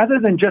 rather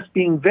than just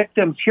being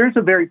victims, here's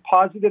a very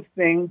positive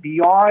thing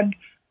beyond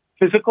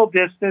physical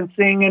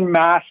distancing and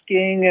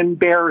masking and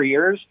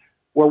barriers,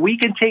 where we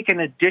can take an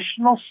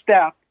additional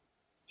step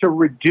to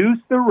reduce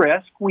the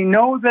risk. We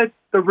know that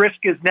the risk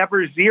is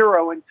never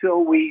zero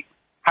until we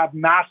have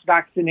mass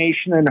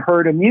vaccination and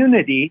herd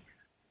immunity,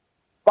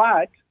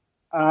 but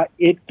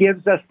it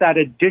gives us that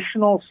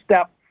additional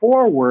step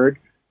forward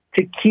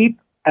to keep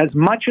as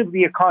much of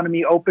the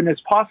economy open as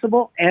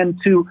possible and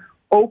to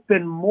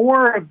open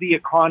more of the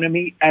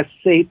economy as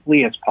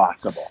safely as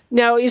possible.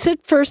 Now, is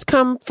it first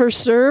come,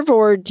 first serve,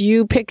 or do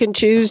you pick and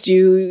choose?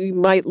 You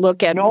might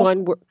look at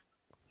one...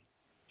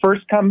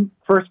 First come,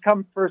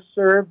 first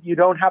serve. You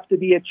don't have to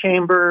be a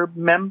chamber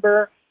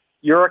member.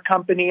 You're a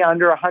company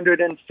under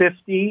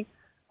 150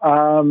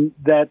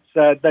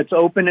 that's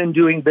open and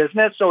doing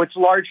business. So it's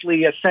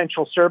largely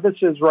essential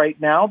services right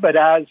now. But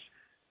as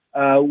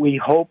we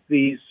hope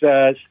these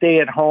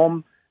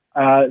stay-at-home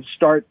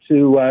start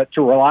to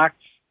relax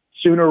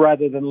sooner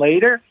rather than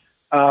later,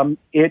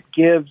 it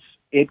gives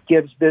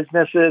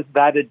businesses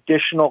that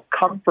additional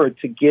comfort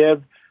to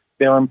give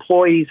their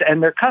employees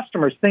and their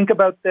customers. Think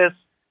about this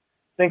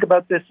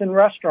in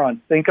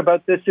restaurants. Think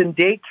about this in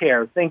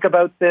daycare. Think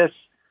about this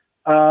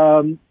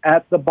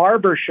at the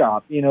barber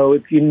shop.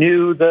 If you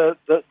knew the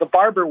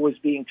barber was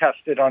being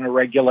tested on a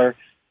regular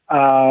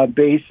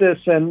basis,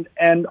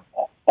 and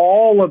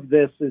all of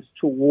this is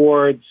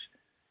towards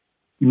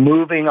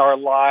moving our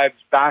lives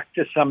back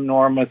to some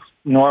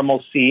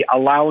normalcy,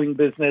 allowing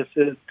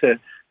businesses to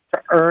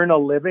earn a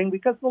living,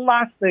 because the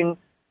last thing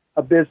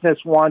a business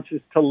wants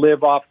is to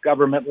live off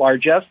government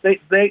largesse.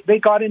 They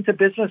got into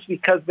business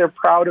because they're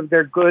proud of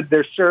their good,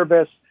 their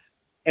service,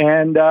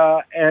 and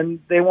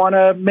they want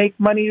to make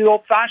money the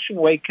old-fashioned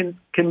way,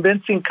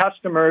 convincing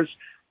customers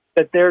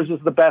that theirs is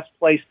the best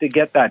place to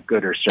get that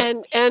good or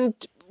service. And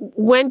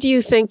when do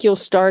you think you'll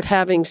start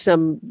having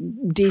some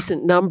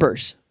decent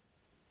numbers?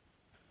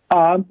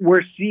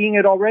 We're seeing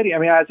it already. I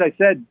mean, as I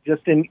said,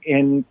 just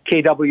in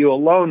KW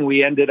alone,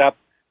 we ended up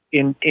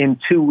in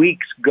 2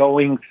 weeks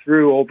going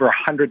through over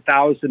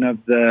 100,000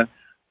 of the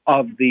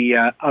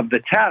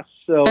tests.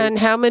 So, and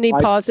how many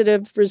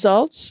positive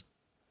results?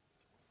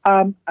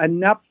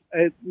 Enough.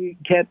 We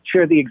can't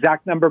share the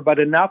exact number, but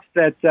enough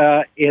that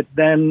it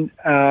then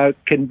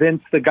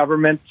convinced the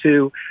government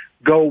to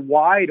go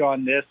wide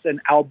on this. And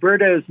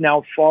Alberta has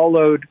now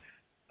followed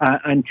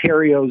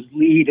Ontario's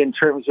lead in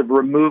terms of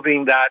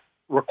removing that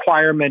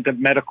requirement of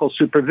medical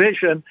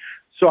supervision.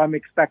 So I'm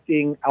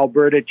expecting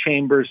Alberta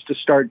chambers to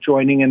start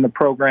joining in the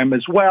program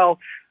as well.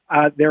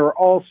 There are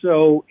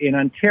also in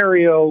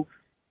Ontario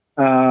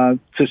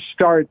to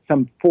start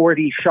some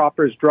 40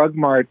 Shoppers Drug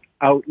Mart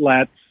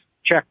outlets.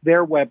 Check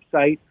their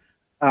website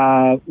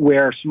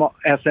where small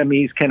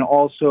SMEs can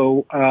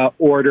also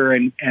order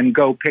and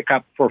go pick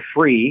up for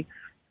free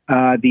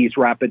these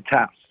rapid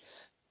tests.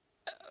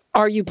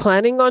 Are you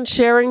planning on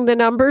sharing the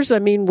numbers? I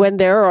mean, when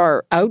there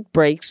are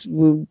outbreaks,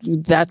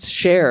 that's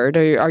shared.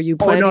 Are you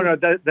planning? Oh, no.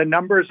 The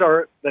numbers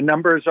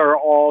are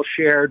all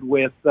shared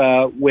with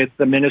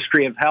the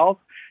Ministry of Health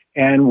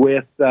and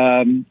with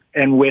the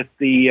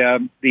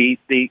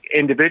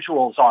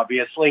individuals,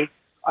 obviously.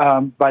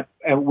 But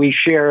we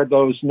share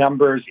those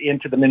numbers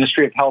into the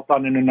Ministry of Health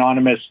on an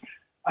anonymous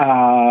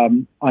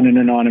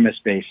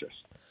basis.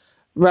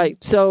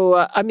 Right.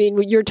 So, I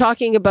mean, you're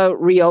talking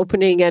about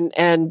reopening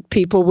and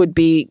people would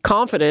be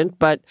confident,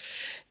 but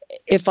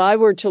if I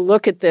were to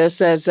look at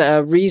this as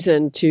a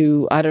reason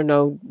to, I don't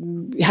know,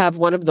 have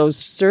one of those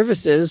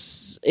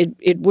services,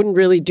 it wouldn't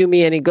really do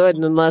me any good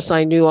unless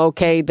I knew,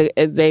 okay,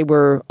 they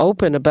were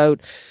open about,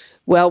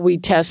 well, we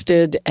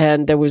tested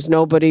and there was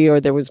nobody or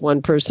there was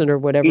one person or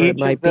whatever it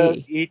might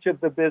be. Each of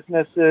the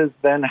businesses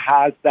then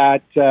has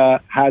that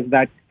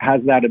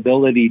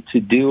ability to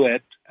do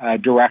it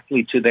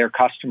directly to their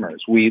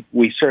customers.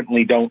 We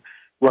certainly don't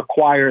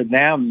require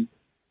them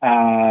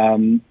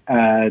to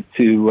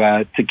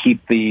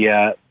keep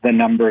the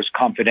numbers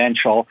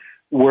confidential.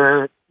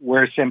 We're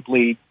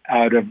simply,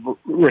 out of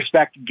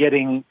respect,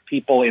 getting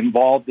people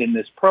involved in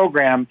this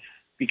program,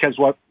 because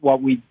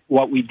what we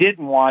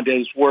didn't want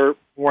is we're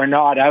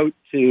not out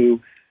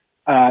to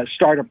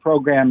start a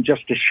program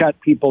just to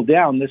shut people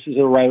down. This is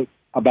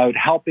about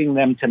helping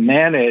them to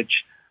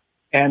manage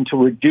and to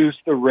reduce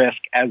the risk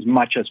as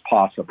much as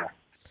possible.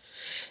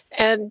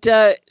 And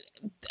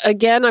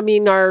again, I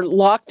mean, our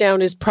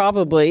lockdown is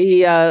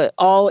probably,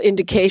 all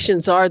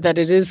indications are that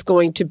it is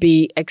going to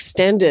be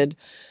extended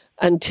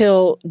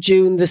until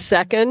June the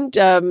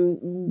 2nd.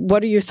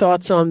 What are your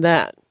thoughts on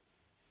that?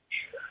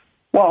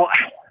 Well,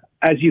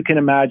 as you can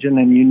imagine,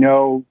 and you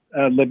know,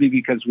 Libby,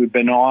 because we've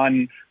been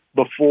on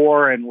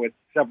before and with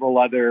several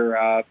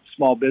other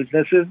small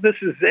businesses,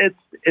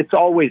 it's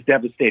always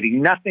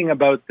devastating. Nothing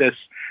about this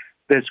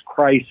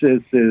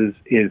crisis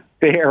is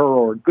fair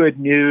or good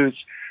news.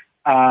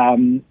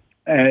 Every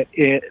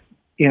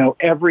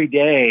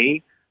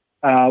day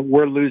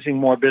we're losing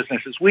more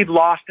businesses. We've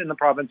lost in the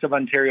province of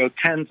Ontario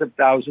tens of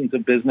thousands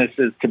of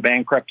businesses to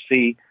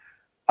bankruptcy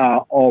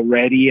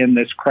already in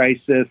this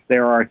crisis.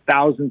 There are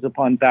thousands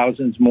upon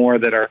thousands more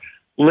that are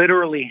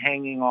literally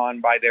hanging on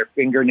by their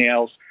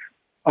fingernails.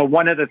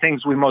 One of the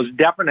things we most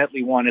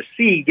definitely want to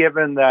see,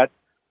 given that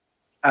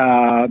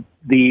the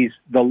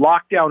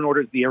lockdown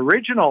orders, the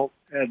original,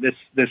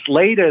 this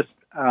latest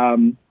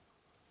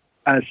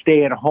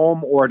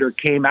stay-at-home order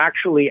came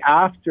actually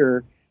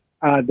after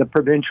the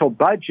provincial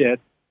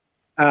budget,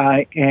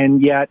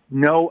 and yet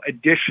no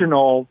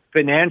additional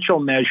financial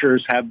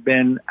measures have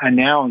been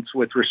announced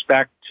with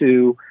respect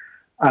to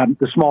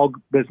the small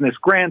business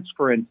grants,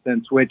 for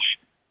instance, which,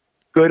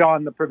 good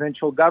on the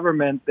provincial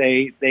government,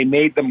 they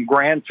made them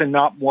grants and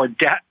not more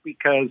debt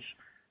because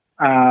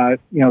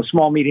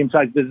small,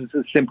 medium-sized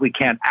businesses simply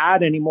can't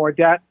add any more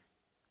debt.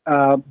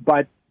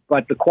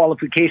 But the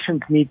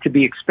qualifications need to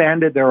be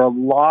expanded. There are a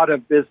lot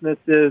of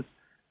businesses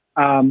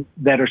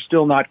that are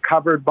still not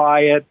covered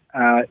by it.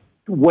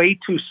 Way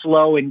too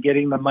slow in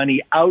getting the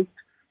money out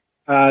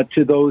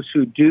to those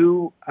who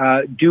do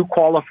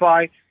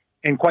qualify.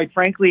 And quite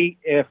frankly,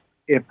 if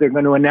they're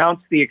going to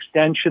announce the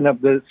extension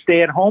of the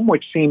stay-at-home,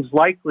 which seems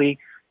likely,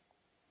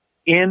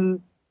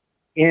 in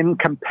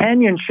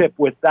companionship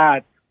with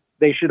that,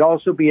 they should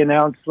also be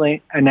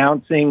announcing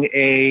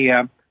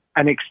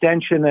an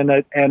extension and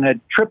a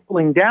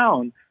tripling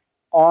down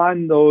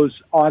on those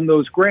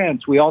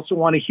grants. We also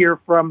want to hear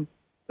from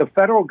the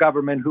federal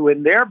government, who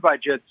in their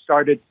budget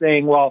started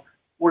saying, well,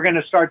 we're going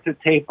to start to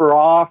taper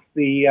off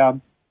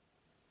the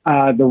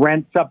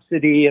rent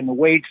subsidy and the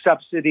wage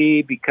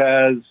subsidy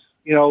because,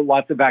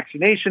 lots of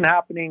vaccination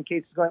happening,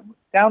 cases going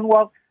down.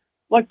 Well,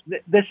 look,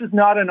 this is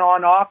not an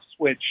on-off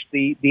switch.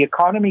 The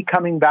economy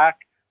coming back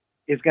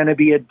is going to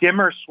be a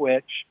dimmer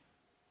switch,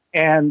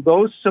 and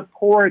those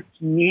supports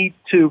need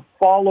to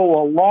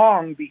follow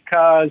along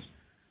because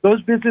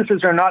those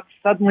businesses are not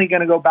suddenly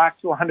going to go back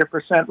to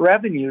 100%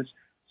 revenues.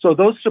 So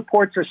those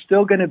supports are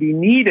still going to be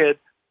needed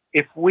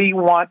if we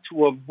want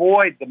to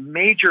avoid the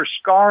major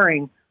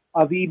scarring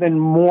of even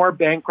more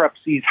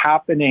bankruptcies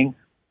happening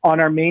on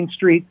our main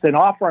streets and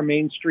off our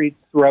main streets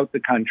throughout the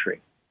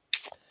country.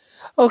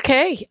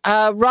 Okay.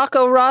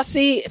 Rocco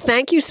Rossi,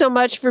 thank you so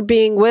much for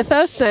being with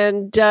us,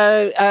 and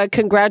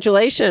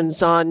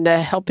congratulations on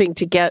helping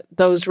to get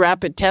those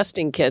rapid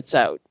testing kits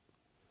out.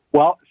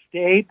 Well,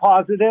 stay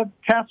positive,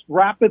 test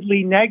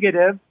rapidly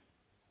negative,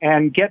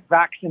 and get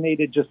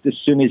vaccinated just as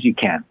soon as you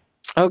can.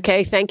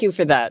 Okay, thank you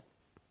for that.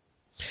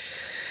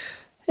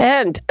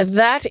 And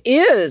that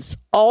is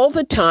all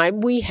the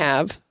time we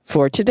have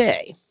for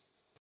today.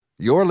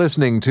 You're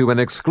listening to an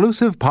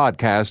exclusive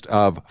podcast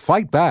of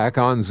Fight Back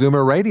on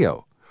Zoomer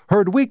Radio.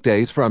 Heard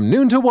weekdays from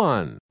noon to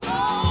 1.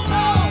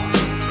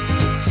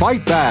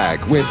 Fight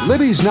Back with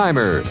Libby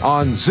Znaimer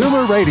on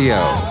Zoomer Radio.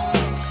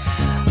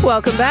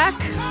 Welcome back.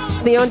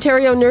 The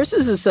Ontario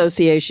Nurses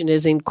Association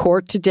is in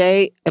court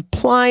today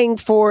applying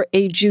for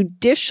a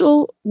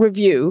judicial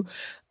review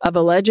of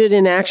alleged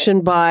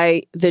inaction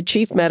by the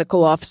Chief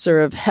Medical Officer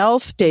of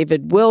Health,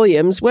 David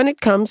Williams, when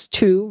it comes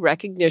to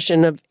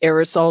recognition of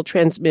aerosol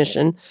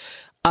transmission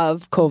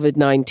of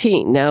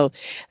COVID-19. Now,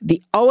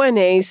 the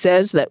ONA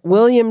says that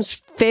Williams'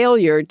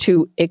 failure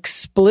to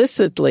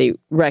explicitly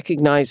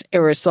recognize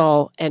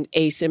aerosol and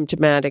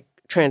asymptomatic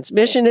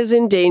transmission is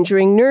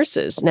endangering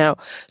nurses. Now,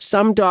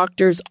 some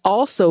doctors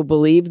also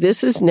believe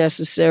this is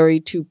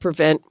necessary to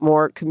prevent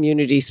more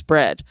community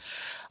spread.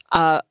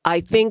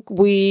 I think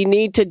we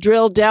need to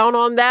drill down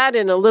on that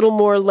in a little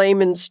more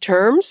layman's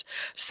terms.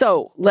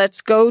 So let's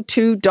go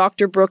to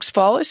Dr. Brooks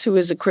Fallis, who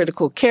is a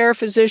critical care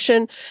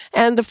physician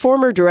and the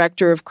former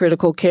director of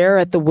critical care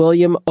at the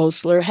William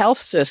Osler Health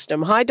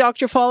System. Hi,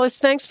 Dr. Fallis.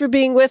 Thanks for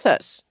being with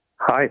us.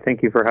 Hi,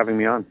 thank you for having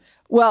me on.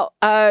 Well,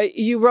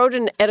 you wrote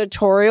an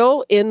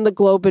editorial in the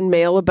Globe and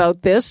Mail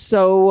about this.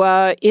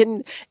 So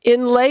in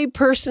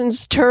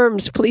layperson's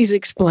terms, please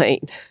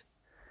explain.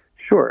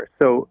 Sure.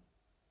 So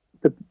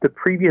the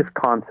previous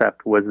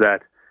concept was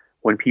that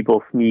when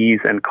people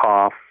sneeze and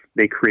cough,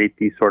 they create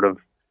these sort of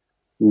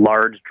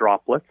large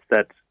droplets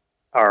that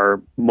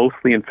are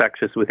mostly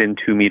infectious within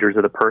 2 meters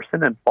of the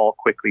person and fall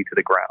quickly to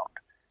the ground.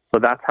 So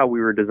that's how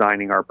we were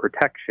designing our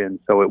protection.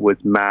 So it was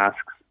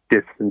masks,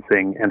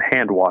 distancing, and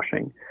hand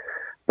washing.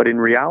 But in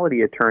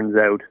reality, it turns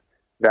out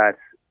that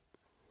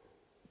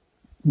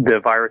the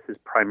virus is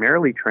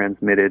primarily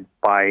transmitted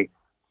by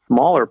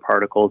smaller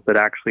particles that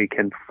actually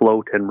can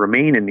float and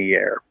remain in the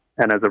air,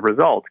 and as a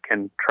result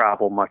can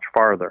travel much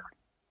farther.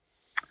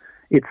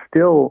 It's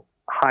still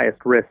highest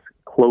risk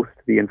close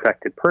to the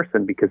infected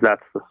person because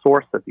that's the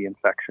source of the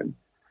infection.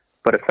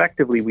 But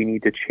effectively, we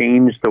need to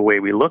change the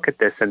way we look at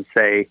this and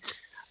say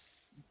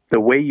the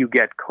way you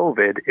get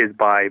COVID is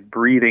by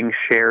breathing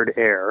shared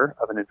air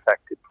of an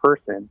infected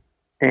person,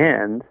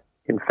 and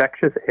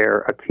infectious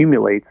air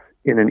accumulates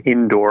in an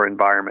indoor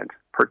environment,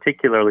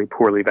 particularly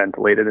poorly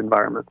ventilated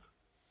environments.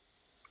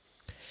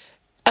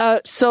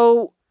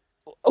 So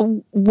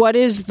what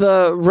is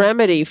the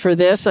remedy for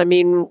this? I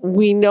mean,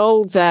 we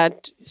know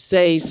that,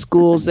 say,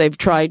 schools, they've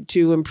tried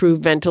to improve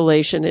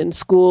ventilation in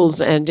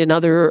schools and in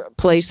other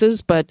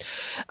places, but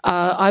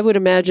I would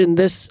imagine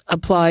this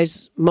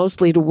applies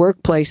mostly to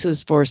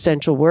workplaces for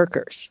essential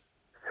workers.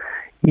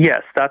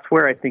 Yes, that's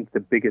where I think the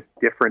biggest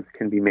difference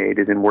can be made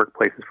is in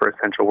workplaces for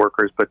essential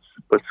workers, but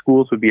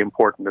schools would be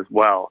important as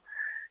well.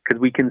 Because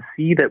we can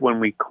see that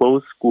when we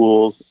close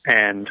schools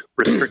and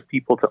restrict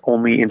people to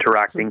only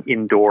interacting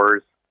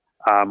indoors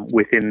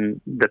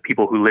within the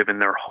people who live in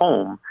their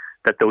home,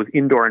 that those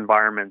indoor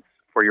environments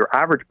for your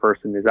average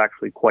person is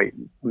actually quite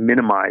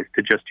minimized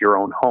to just your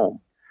own home,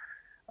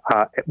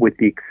 with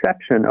the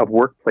exception of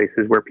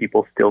workplaces where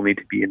people still need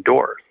to be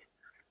indoors.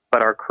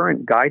 But our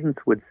current guidance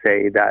would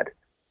say that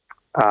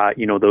a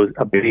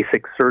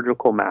basic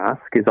surgical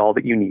mask is all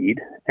that you need.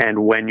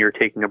 And when you're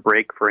taking a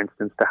break, for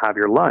instance, to have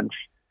your lunch,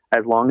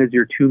 as long as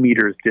you're 2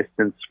 meters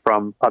distance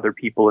from other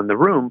people in the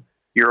room,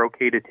 you're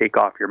okay to take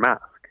off your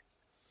mask.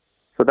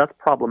 So that's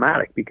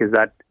problematic because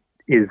that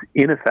is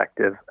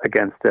ineffective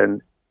against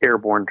an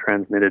airborne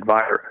transmitted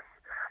virus.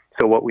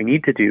 So what we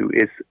need to do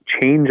is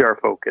change our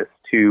focus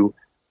to,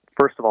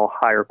 first of all,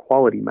 higher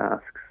quality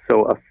masks.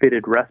 So a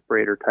fitted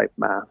respirator type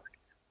mask.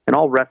 And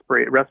all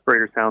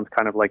respirator sounds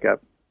kind of like a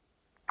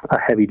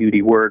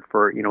heavy-duty word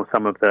for,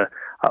 some of the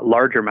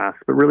larger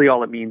masks, but really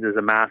all it means is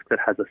a mask that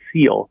has a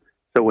seal.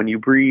 So when you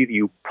breathe,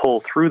 you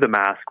pull through the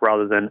mask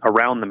rather than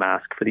around the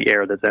mask for the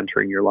air that's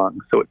entering your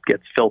lungs, so it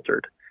gets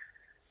filtered.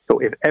 So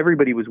if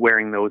everybody was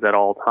wearing those at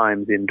all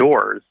times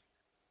indoors,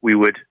 we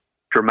would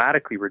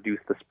dramatically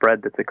reduce the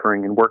spread that's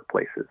occurring in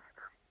workplaces.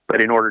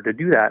 But in order to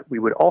do that, we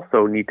would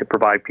also need to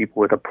provide people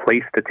with a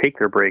place to take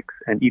their breaks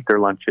and eat their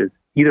lunches,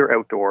 either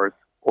outdoors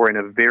or in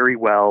a very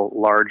well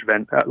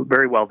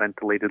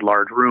ventilated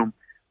large room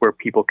where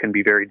people can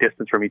be very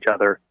distant from each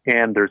other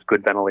and there's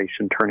good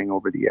ventilation turning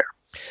over the air.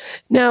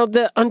 Now,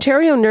 the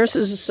Ontario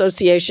Nurses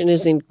Association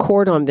is in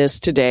court on this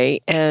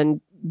today,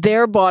 and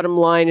their bottom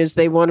line is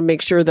they want to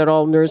make sure that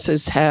all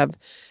nurses have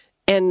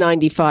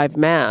N95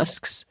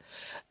 masks.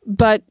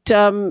 But,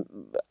 do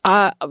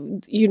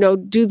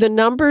the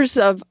numbers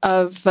of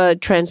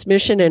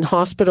transmission in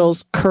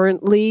hospitals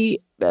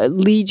currently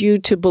lead you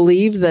to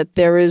believe that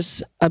there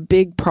is a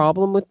big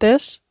problem with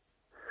this?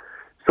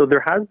 So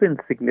there has been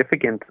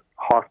significant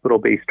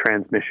hospital-based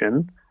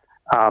transmission.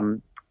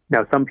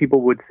 Now, some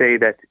people would say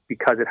that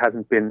because it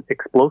hasn't been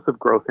explosive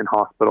growth in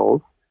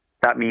hospitals,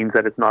 that means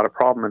that it's not a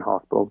problem in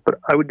hospitals. But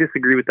I would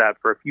disagree with that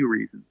for a few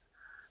reasons.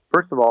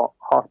 First of all,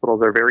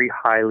 hospitals are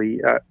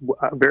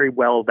very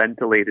well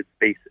ventilated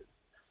spaces.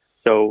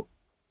 So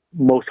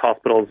most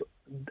hospitals,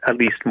 at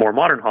least more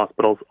modern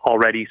hospitals,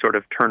 already sort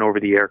of turn over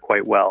the air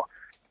quite well.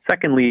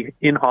 Secondly,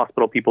 in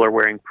hospital, people are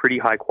wearing pretty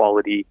high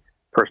quality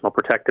personal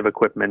protective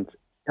equipment.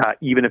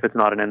 Even if it's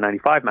not an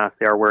N95 mask,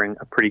 they are wearing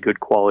a pretty good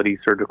quality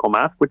surgical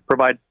mask, which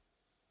provides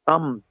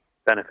some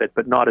benefit,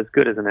 but not as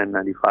good as an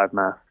N95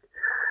 mask.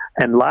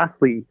 And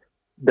lastly,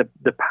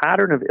 the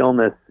pattern of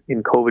illness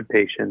in COVID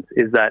patients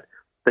is that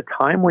the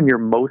time when you're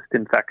most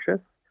infectious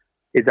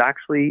is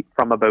actually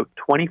from about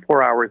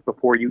 24 hours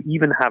before you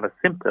even have a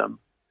symptom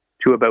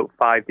to about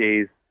 5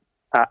 days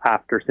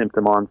after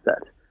symptom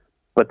onset.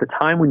 But the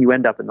time when you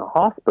end up in the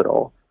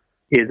hospital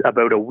is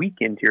about a week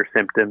into your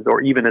symptoms,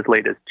 or even as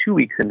late as 2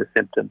 weeks into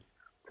symptoms.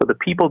 So the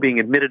people being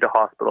admitted to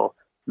hospital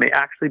may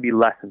actually be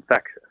less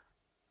infectious.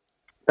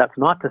 That's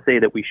not to say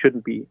that we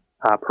shouldn't be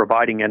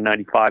providing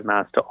N95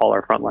 masks to all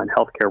our frontline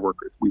healthcare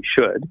workers. We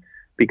should,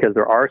 because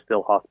there are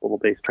still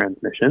hospital-based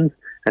transmissions,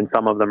 and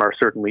some of them are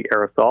certainly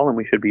aerosol, and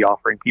we should be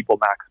offering people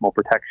maximal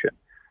protection.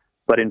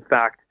 But in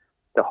fact,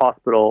 the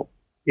hospital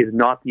is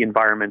not the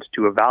environment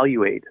to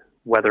evaluate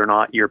whether or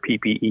not your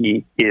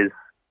PPE is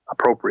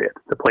appropriate.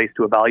 The place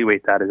to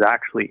evaluate that is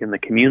actually in the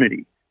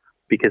community,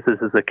 because this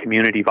is a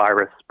community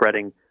virus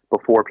spreading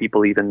before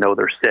people even know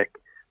they're sick,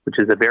 which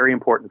is a very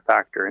important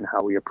factor in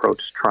how we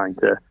approach trying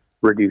to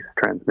reduce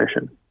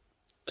transmission.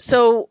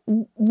 So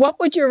what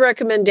would your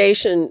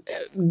recommendation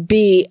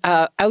be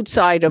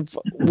outside of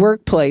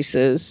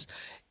workplaces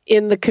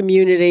in the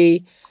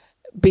community?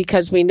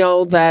 Because we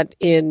know that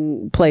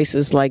in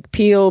places like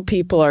Peel,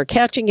 people are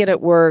catching it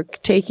at work,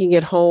 taking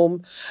it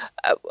home.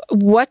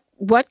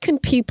 What can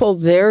people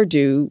there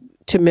do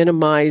to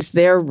minimize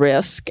their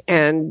risk?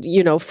 And,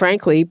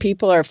 frankly,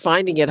 people are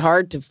finding it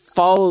hard to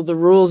follow the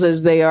rules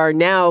as they are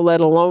now,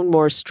 let alone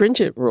more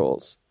stringent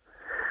rules.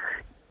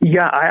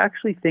 Yeah, I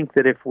actually think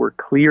that if we're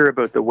clear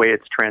about the way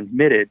it's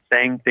transmitted,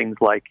 saying things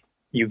like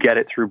you get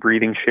it through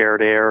breathing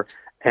shared air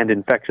and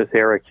infectious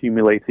air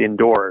accumulates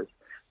indoors,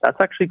 that's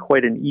actually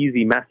quite an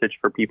easy message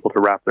for people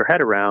to wrap their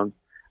head around,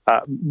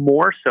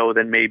 more so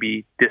than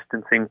maybe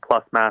distancing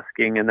plus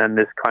masking and then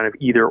this kind of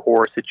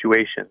either-or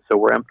situation. So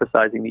we're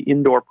emphasizing the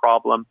indoor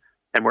problem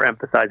and we're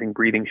emphasizing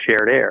breathing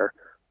shared air.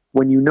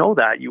 When you know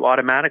that, you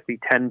automatically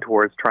tend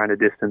towards trying to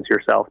distance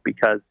yourself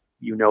because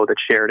you know that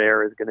shared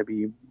air is going to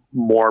be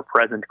more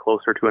present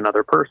closer to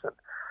another person.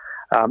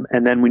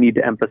 And then we need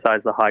to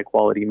emphasize the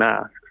high-quality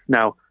masks.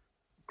 Now,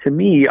 to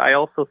me, I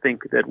also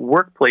think that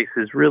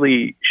workplaces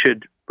really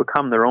should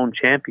become their own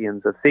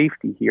champions of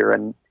safety here.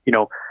 And,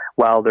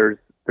 while there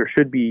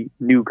should be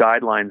new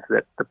guidelines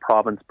that the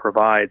province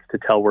provides to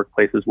tell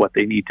workplaces what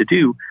they need to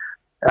do,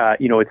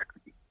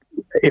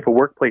 if a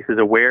workplace is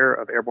aware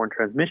of airborne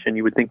transmission,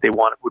 you would think they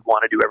would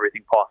want to do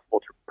everything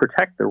possible to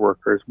protect their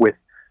workers with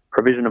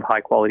provision of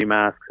high-quality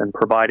masks and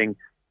providing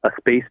a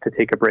space to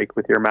take a break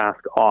with your mask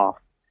off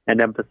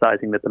and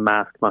emphasizing that the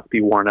mask must be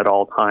worn at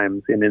all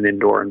times in an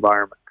indoor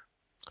environment.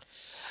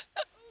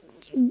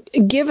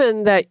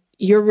 Given that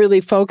you're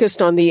really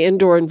focused on the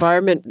indoor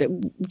environment,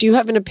 do you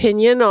have an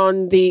opinion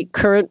on the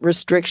current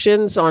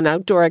restrictions on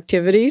outdoor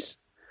activities?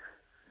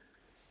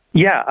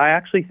 Yeah, I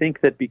actually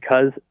think that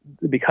because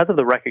of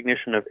the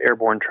recognition of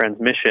airborne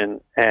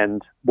transmission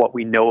and what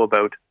we know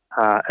about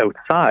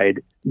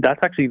outside, that's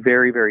actually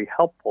very, very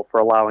helpful for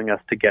allowing us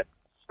to get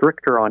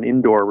stricter on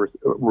indoor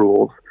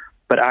rules,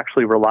 but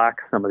actually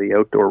relax some of the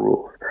outdoor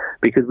rules,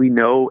 because we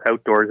know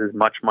outdoors is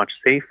much, much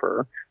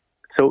safer.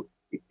 So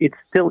it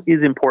still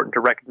is important to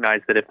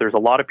recognize that if there's a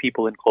lot of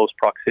people in close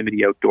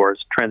proximity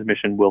outdoors,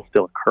 transmission will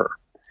still occur.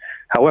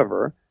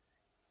 However,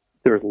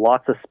 there's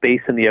lots of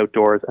space in the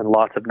outdoors and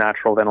lots of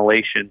natural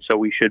ventilation, so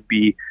we should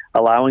be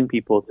allowing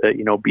people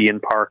to, be in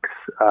parks,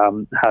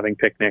 having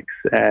picnics,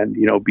 and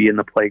be in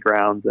the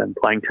playgrounds and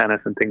playing tennis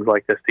and things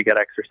like this to get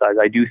exercise.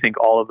 I do think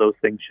all of those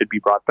things should be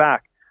brought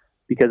back,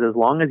 because as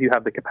long as you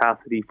have the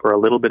capacity for a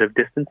little bit of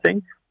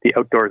distancing, the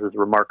outdoors is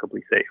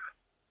remarkably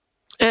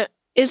safe.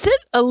 Is it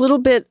a little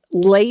bit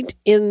late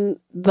in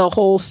the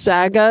whole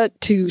saga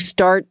to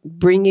start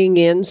bringing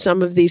in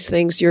some of these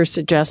things you're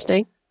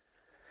suggesting?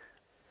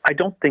 I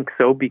don't think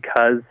so,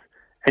 because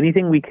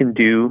anything we can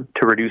do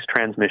to reduce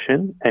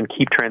transmission and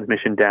keep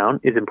transmission down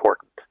is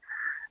important.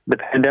 The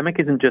pandemic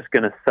isn't just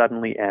going to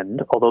suddenly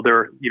end, although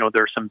there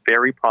are some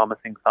very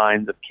promising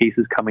signs of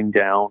cases coming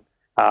down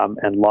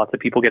and lots of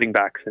people getting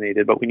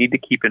vaccinated. But we need to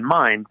keep in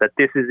mind that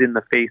this is in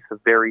the face of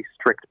very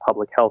strict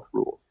public health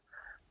rules.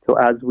 So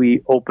as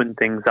we open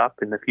things up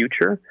in the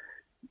future,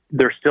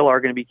 there still are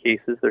going to be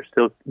cases. There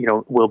still,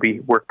 will be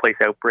workplace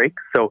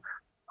outbreaks. So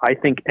I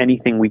think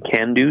anything we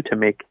can do to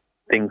make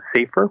things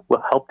safer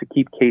will help to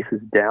keep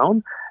cases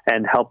down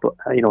and help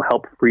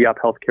free up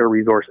healthcare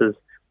resources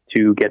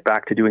to get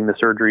back to doing the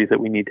surgeries that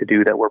we need to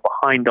do that we're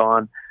behind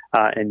on,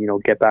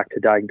 and get back to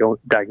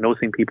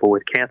diagnosing people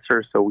with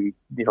cancer so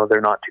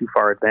they're not too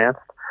far advanced.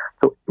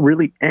 So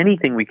really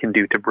anything we can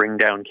do to bring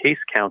down case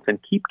counts and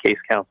keep case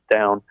counts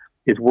down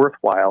is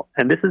worthwhile.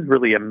 And this is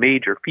really a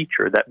major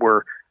feature that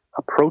we're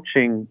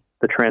approaching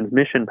the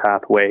transmission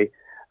pathway,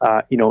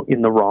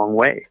 in the wrong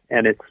way.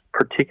 And it's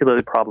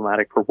particularly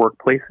problematic for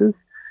workplaces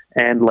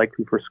and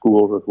likely for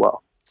schools as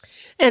well.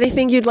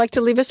 Anything you'd like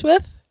to leave us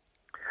with?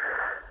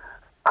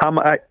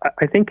 I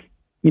think,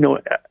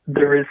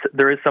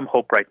 there is some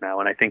hope right now,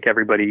 and I think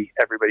everybody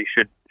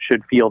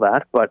should feel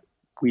that, but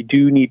we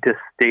do need to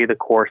stay the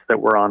course that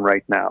we're on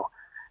right now.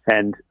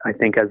 And I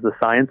think as the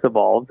science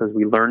evolves, as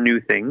we learn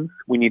new things,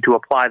 we need to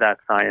apply that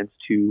science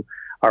to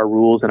our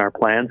rules and our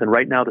plans. And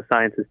right now the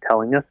science is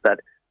telling us that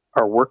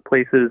our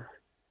workplaces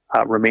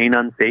remain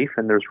unsafe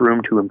and there's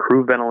room to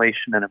improve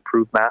ventilation and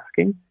improve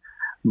masking,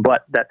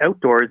 but that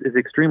outdoors is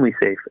extremely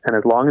safe. And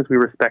as long as we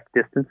respect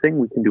distancing,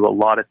 we can do a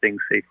lot of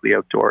things safely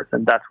outdoors.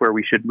 And that's where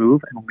we should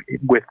move. And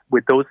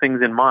with those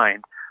things in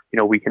mind,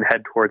 we can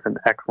head towards an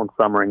excellent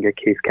summer and get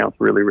case counts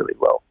really, really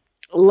low.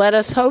 Let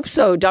us hope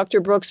so. Dr.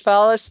 Brooks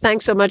Fallis,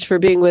 thanks so much for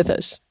being with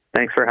us.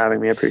 Thanks for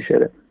having me. I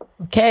appreciate it.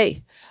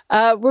 Okay.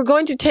 We're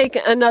going to take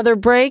another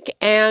break,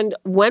 and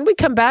when we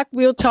come back,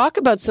 we'll talk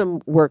about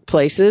some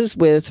workplaces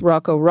with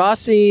Rocco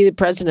Rossi, the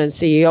president and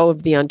CEO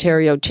of the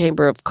Ontario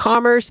Chamber of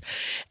Commerce,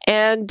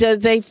 and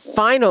they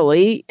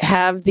finally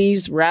have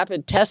these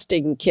rapid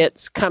testing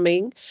kits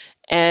coming,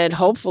 and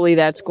hopefully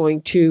that's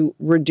going to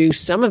reduce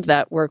some of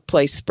that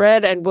workplace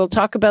spread, and we'll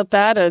talk about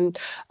that and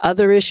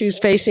other issues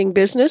facing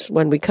business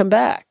when we come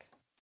back.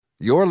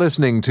 You're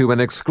listening to an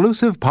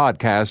exclusive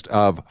podcast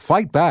of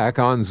Fight Back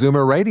on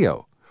Zoomer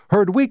Radio.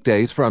 Heard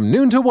weekdays from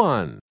noon to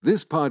 1.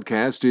 This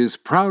podcast is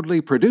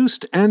proudly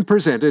produced and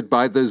presented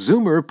by the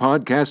Zoomer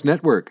Podcast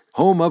Network,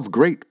 home of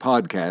great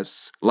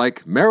podcasts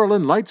like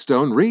Marilyn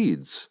Lightstone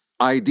Reads,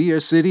 Idea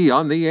City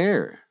on the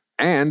Air,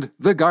 and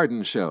The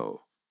Garden Show.